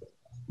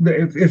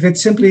 if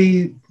it's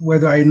simply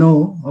whether I know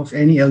of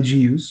any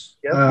LGUs,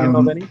 Yes, do you know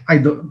of any?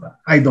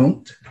 I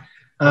don't.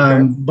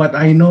 Okay. But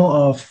I know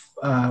of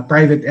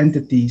private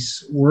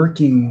entities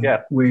working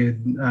Yeah. with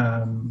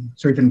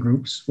certain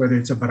groups, whether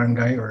it's a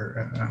barangay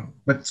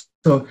but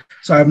so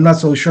I'm not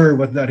so sure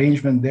what the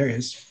arrangement there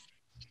is.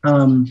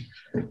 Um,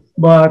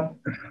 but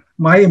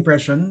my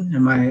impression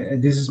and my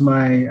this is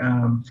my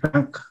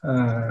frank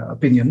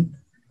opinion,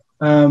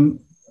 um,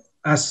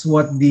 as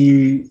what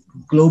the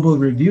global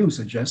review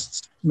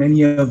suggests,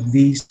 many of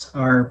these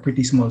are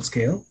pretty small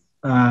scale.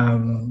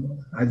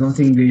 I don't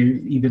think they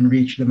even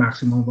reach the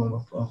maximum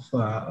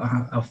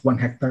of 1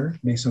 hectare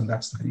based on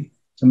that study.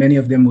 So many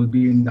of them will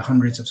be in the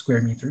hundreds of square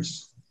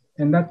meters,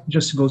 and that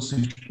just goes to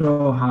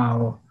show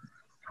how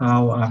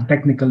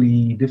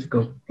technically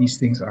difficult these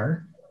things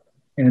are.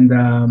 And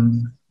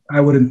I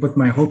wouldn't put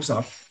my hopes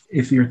up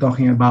if you're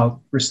talking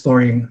about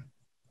restoring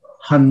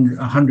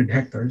 100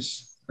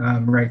 hectares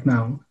right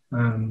now.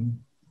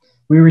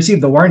 We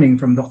received a warning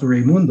from Dr.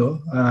 Raimundo.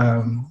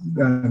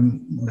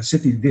 The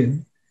city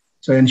did.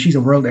 So, and she's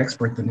a world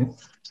expert in it.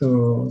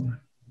 So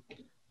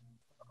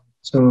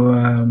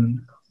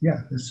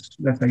yeah,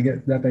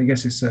 that I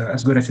guess is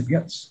as good as it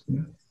gets.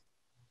 Yeah.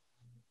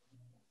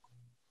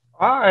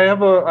 I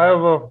have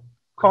a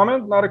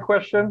comment, not a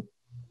question.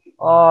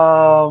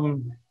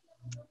 Um,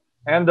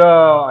 And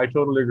I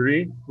totally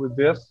agree with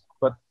this.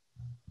 But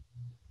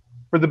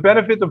for the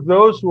benefit of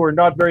those who are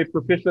not very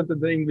proficient in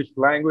the English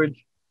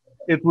language,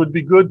 it would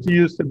be good to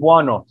use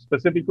Cebuano,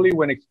 specifically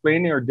when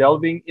explaining or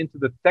delving into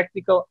the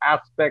technical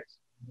aspects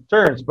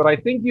terms. But I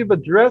think you've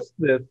addressed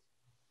this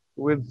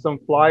with some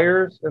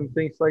flyers and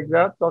things like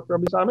that. Dr.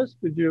 Abesamis,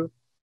 could you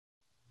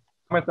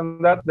comment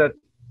on that? That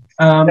yes,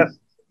 Um,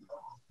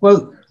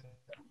 well,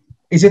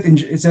 is that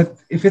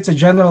if it's a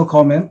general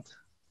comment?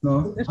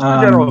 No. it's just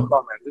a general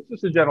comment. It's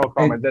just a general It,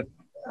 comment that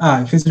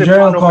if it's a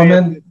general Cebuano way of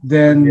comment, yes,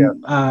 then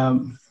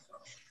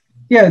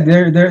yeah,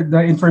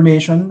 the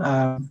information,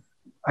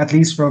 at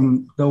least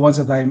from the ones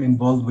that I'm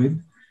involved with,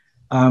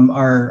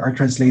 are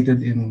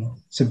translated in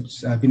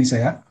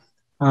Binisaya.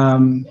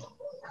 Um,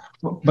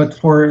 but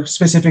for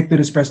specific to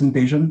this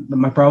presentation,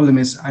 my problem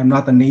is I'm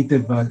not a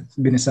native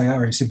Binisaya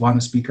or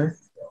Cebuano speaker.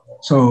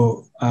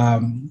 So,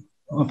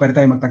 pwede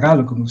tayo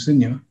mag-Tagalog kung gusto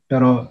niyo.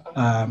 Pero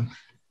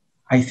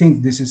I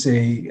think this is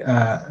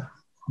I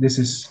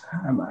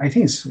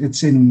think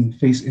it's in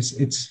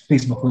it's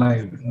Facebook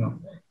Live. You know?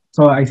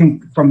 So I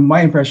think from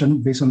my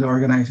impression, based on the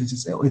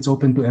organizers, it's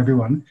open to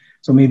everyone.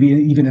 So maybe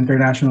even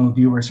international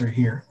viewers are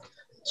here.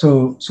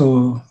 So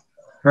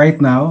right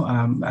now,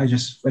 I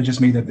just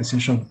made that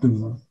decision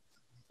to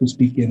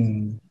speak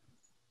in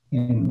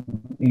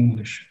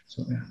English.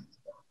 So yeah.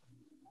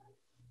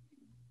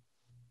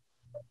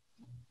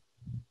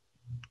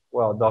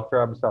 well, Dr.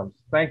 Abesamis,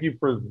 thank you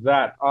for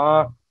that.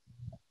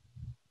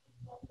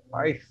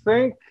 I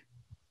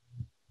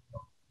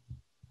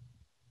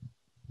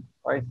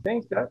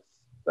think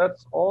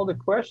that's all the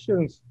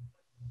questions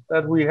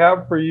that we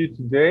have for you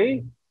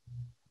today.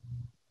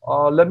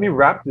 Let me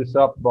wrap this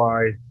up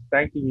by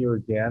thanking you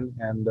again,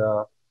 and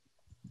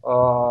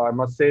I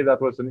must say that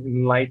was an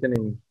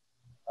enlightening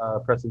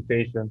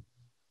presentation,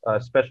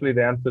 especially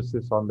the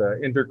emphasis on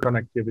the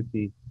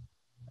interconnectivity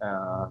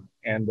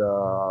and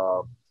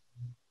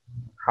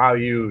how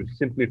you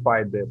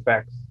simplified the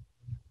effects,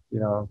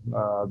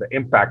 the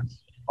impacts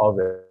of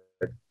it.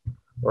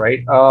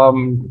 Right?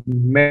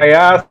 May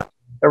I ask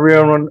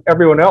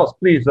everyone else,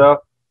 please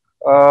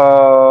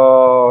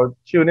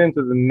tune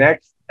into the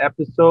next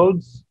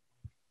episodes.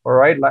 All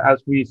right.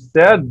 As we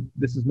said,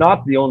 this is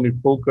not the only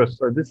focus,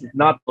 or this is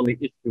not the only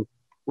issue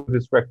with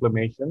this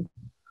reclamation.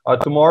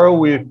 Tomorrow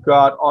we've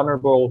got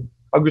Honorable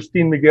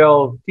Agustin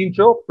Miguel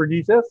Tincho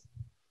Perdices,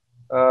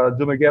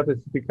 Dumaguete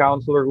City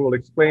Councilor, who will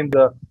explain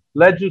the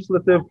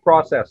legislative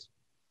process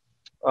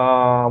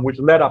which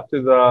led up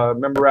to the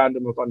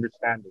Memorandum of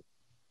Understanding.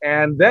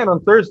 And then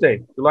on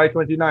Thursday, July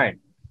 29,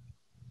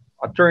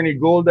 Attorney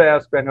Golda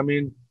S.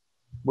 Benjamin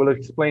will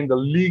explain the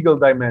legal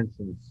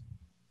dimensions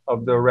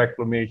of the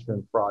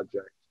reclamation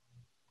project.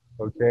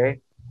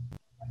 Okay?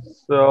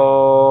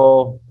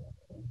 So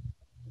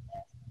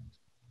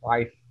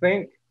I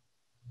think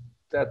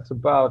that's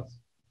about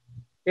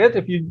it.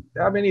 If you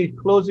have any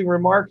closing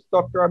remarks,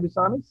 Dr.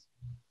 Abesamis,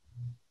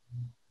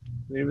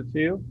 leave it to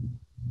you.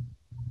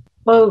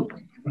 Well,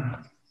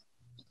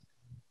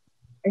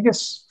 I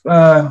guess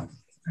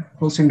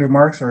closing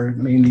remarks are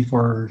mainly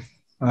for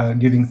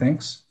giving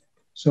thanks.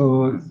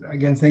 So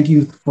again, thank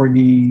you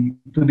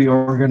to the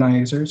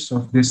organizers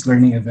of this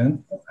learning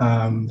event.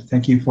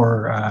 Thank you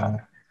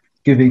for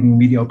giving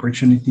me the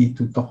opportunity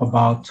to talk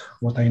about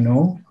what I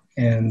know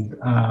and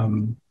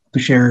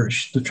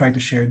to try to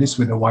share this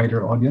with a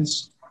wider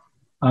audience.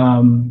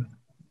 And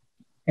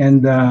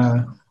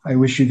I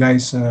wish you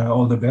guys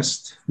all the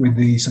best with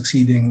the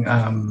succeeding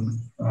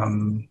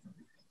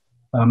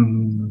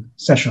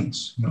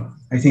sessions.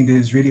 I think this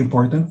is really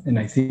important, and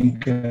I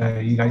think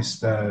you guys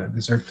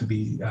deserve to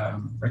be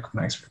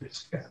recognized for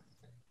this. Yeah.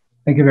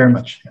 Thank you very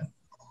much.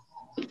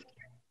 Yeah.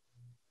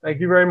 Thank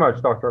you very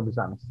much, Dr.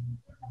 Abesamis.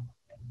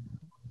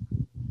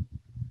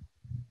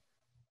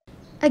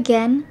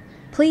 Again,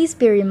 please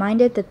be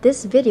reminded that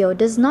this video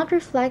does not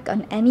reflect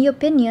on any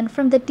opinion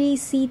from the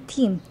DC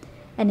team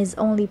and is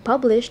only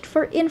published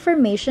for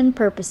information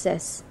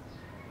purposes.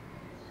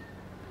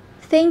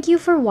 Thank you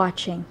for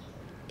watching.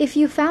 If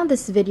you found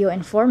this video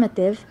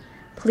informative,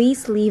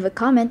 please leave a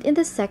comment in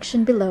the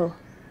section below.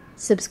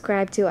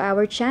 Subscribe to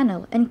our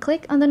channel and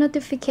click on the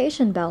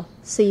notification bell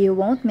so you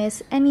won't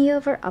miss any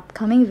of our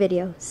upcoming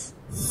videos.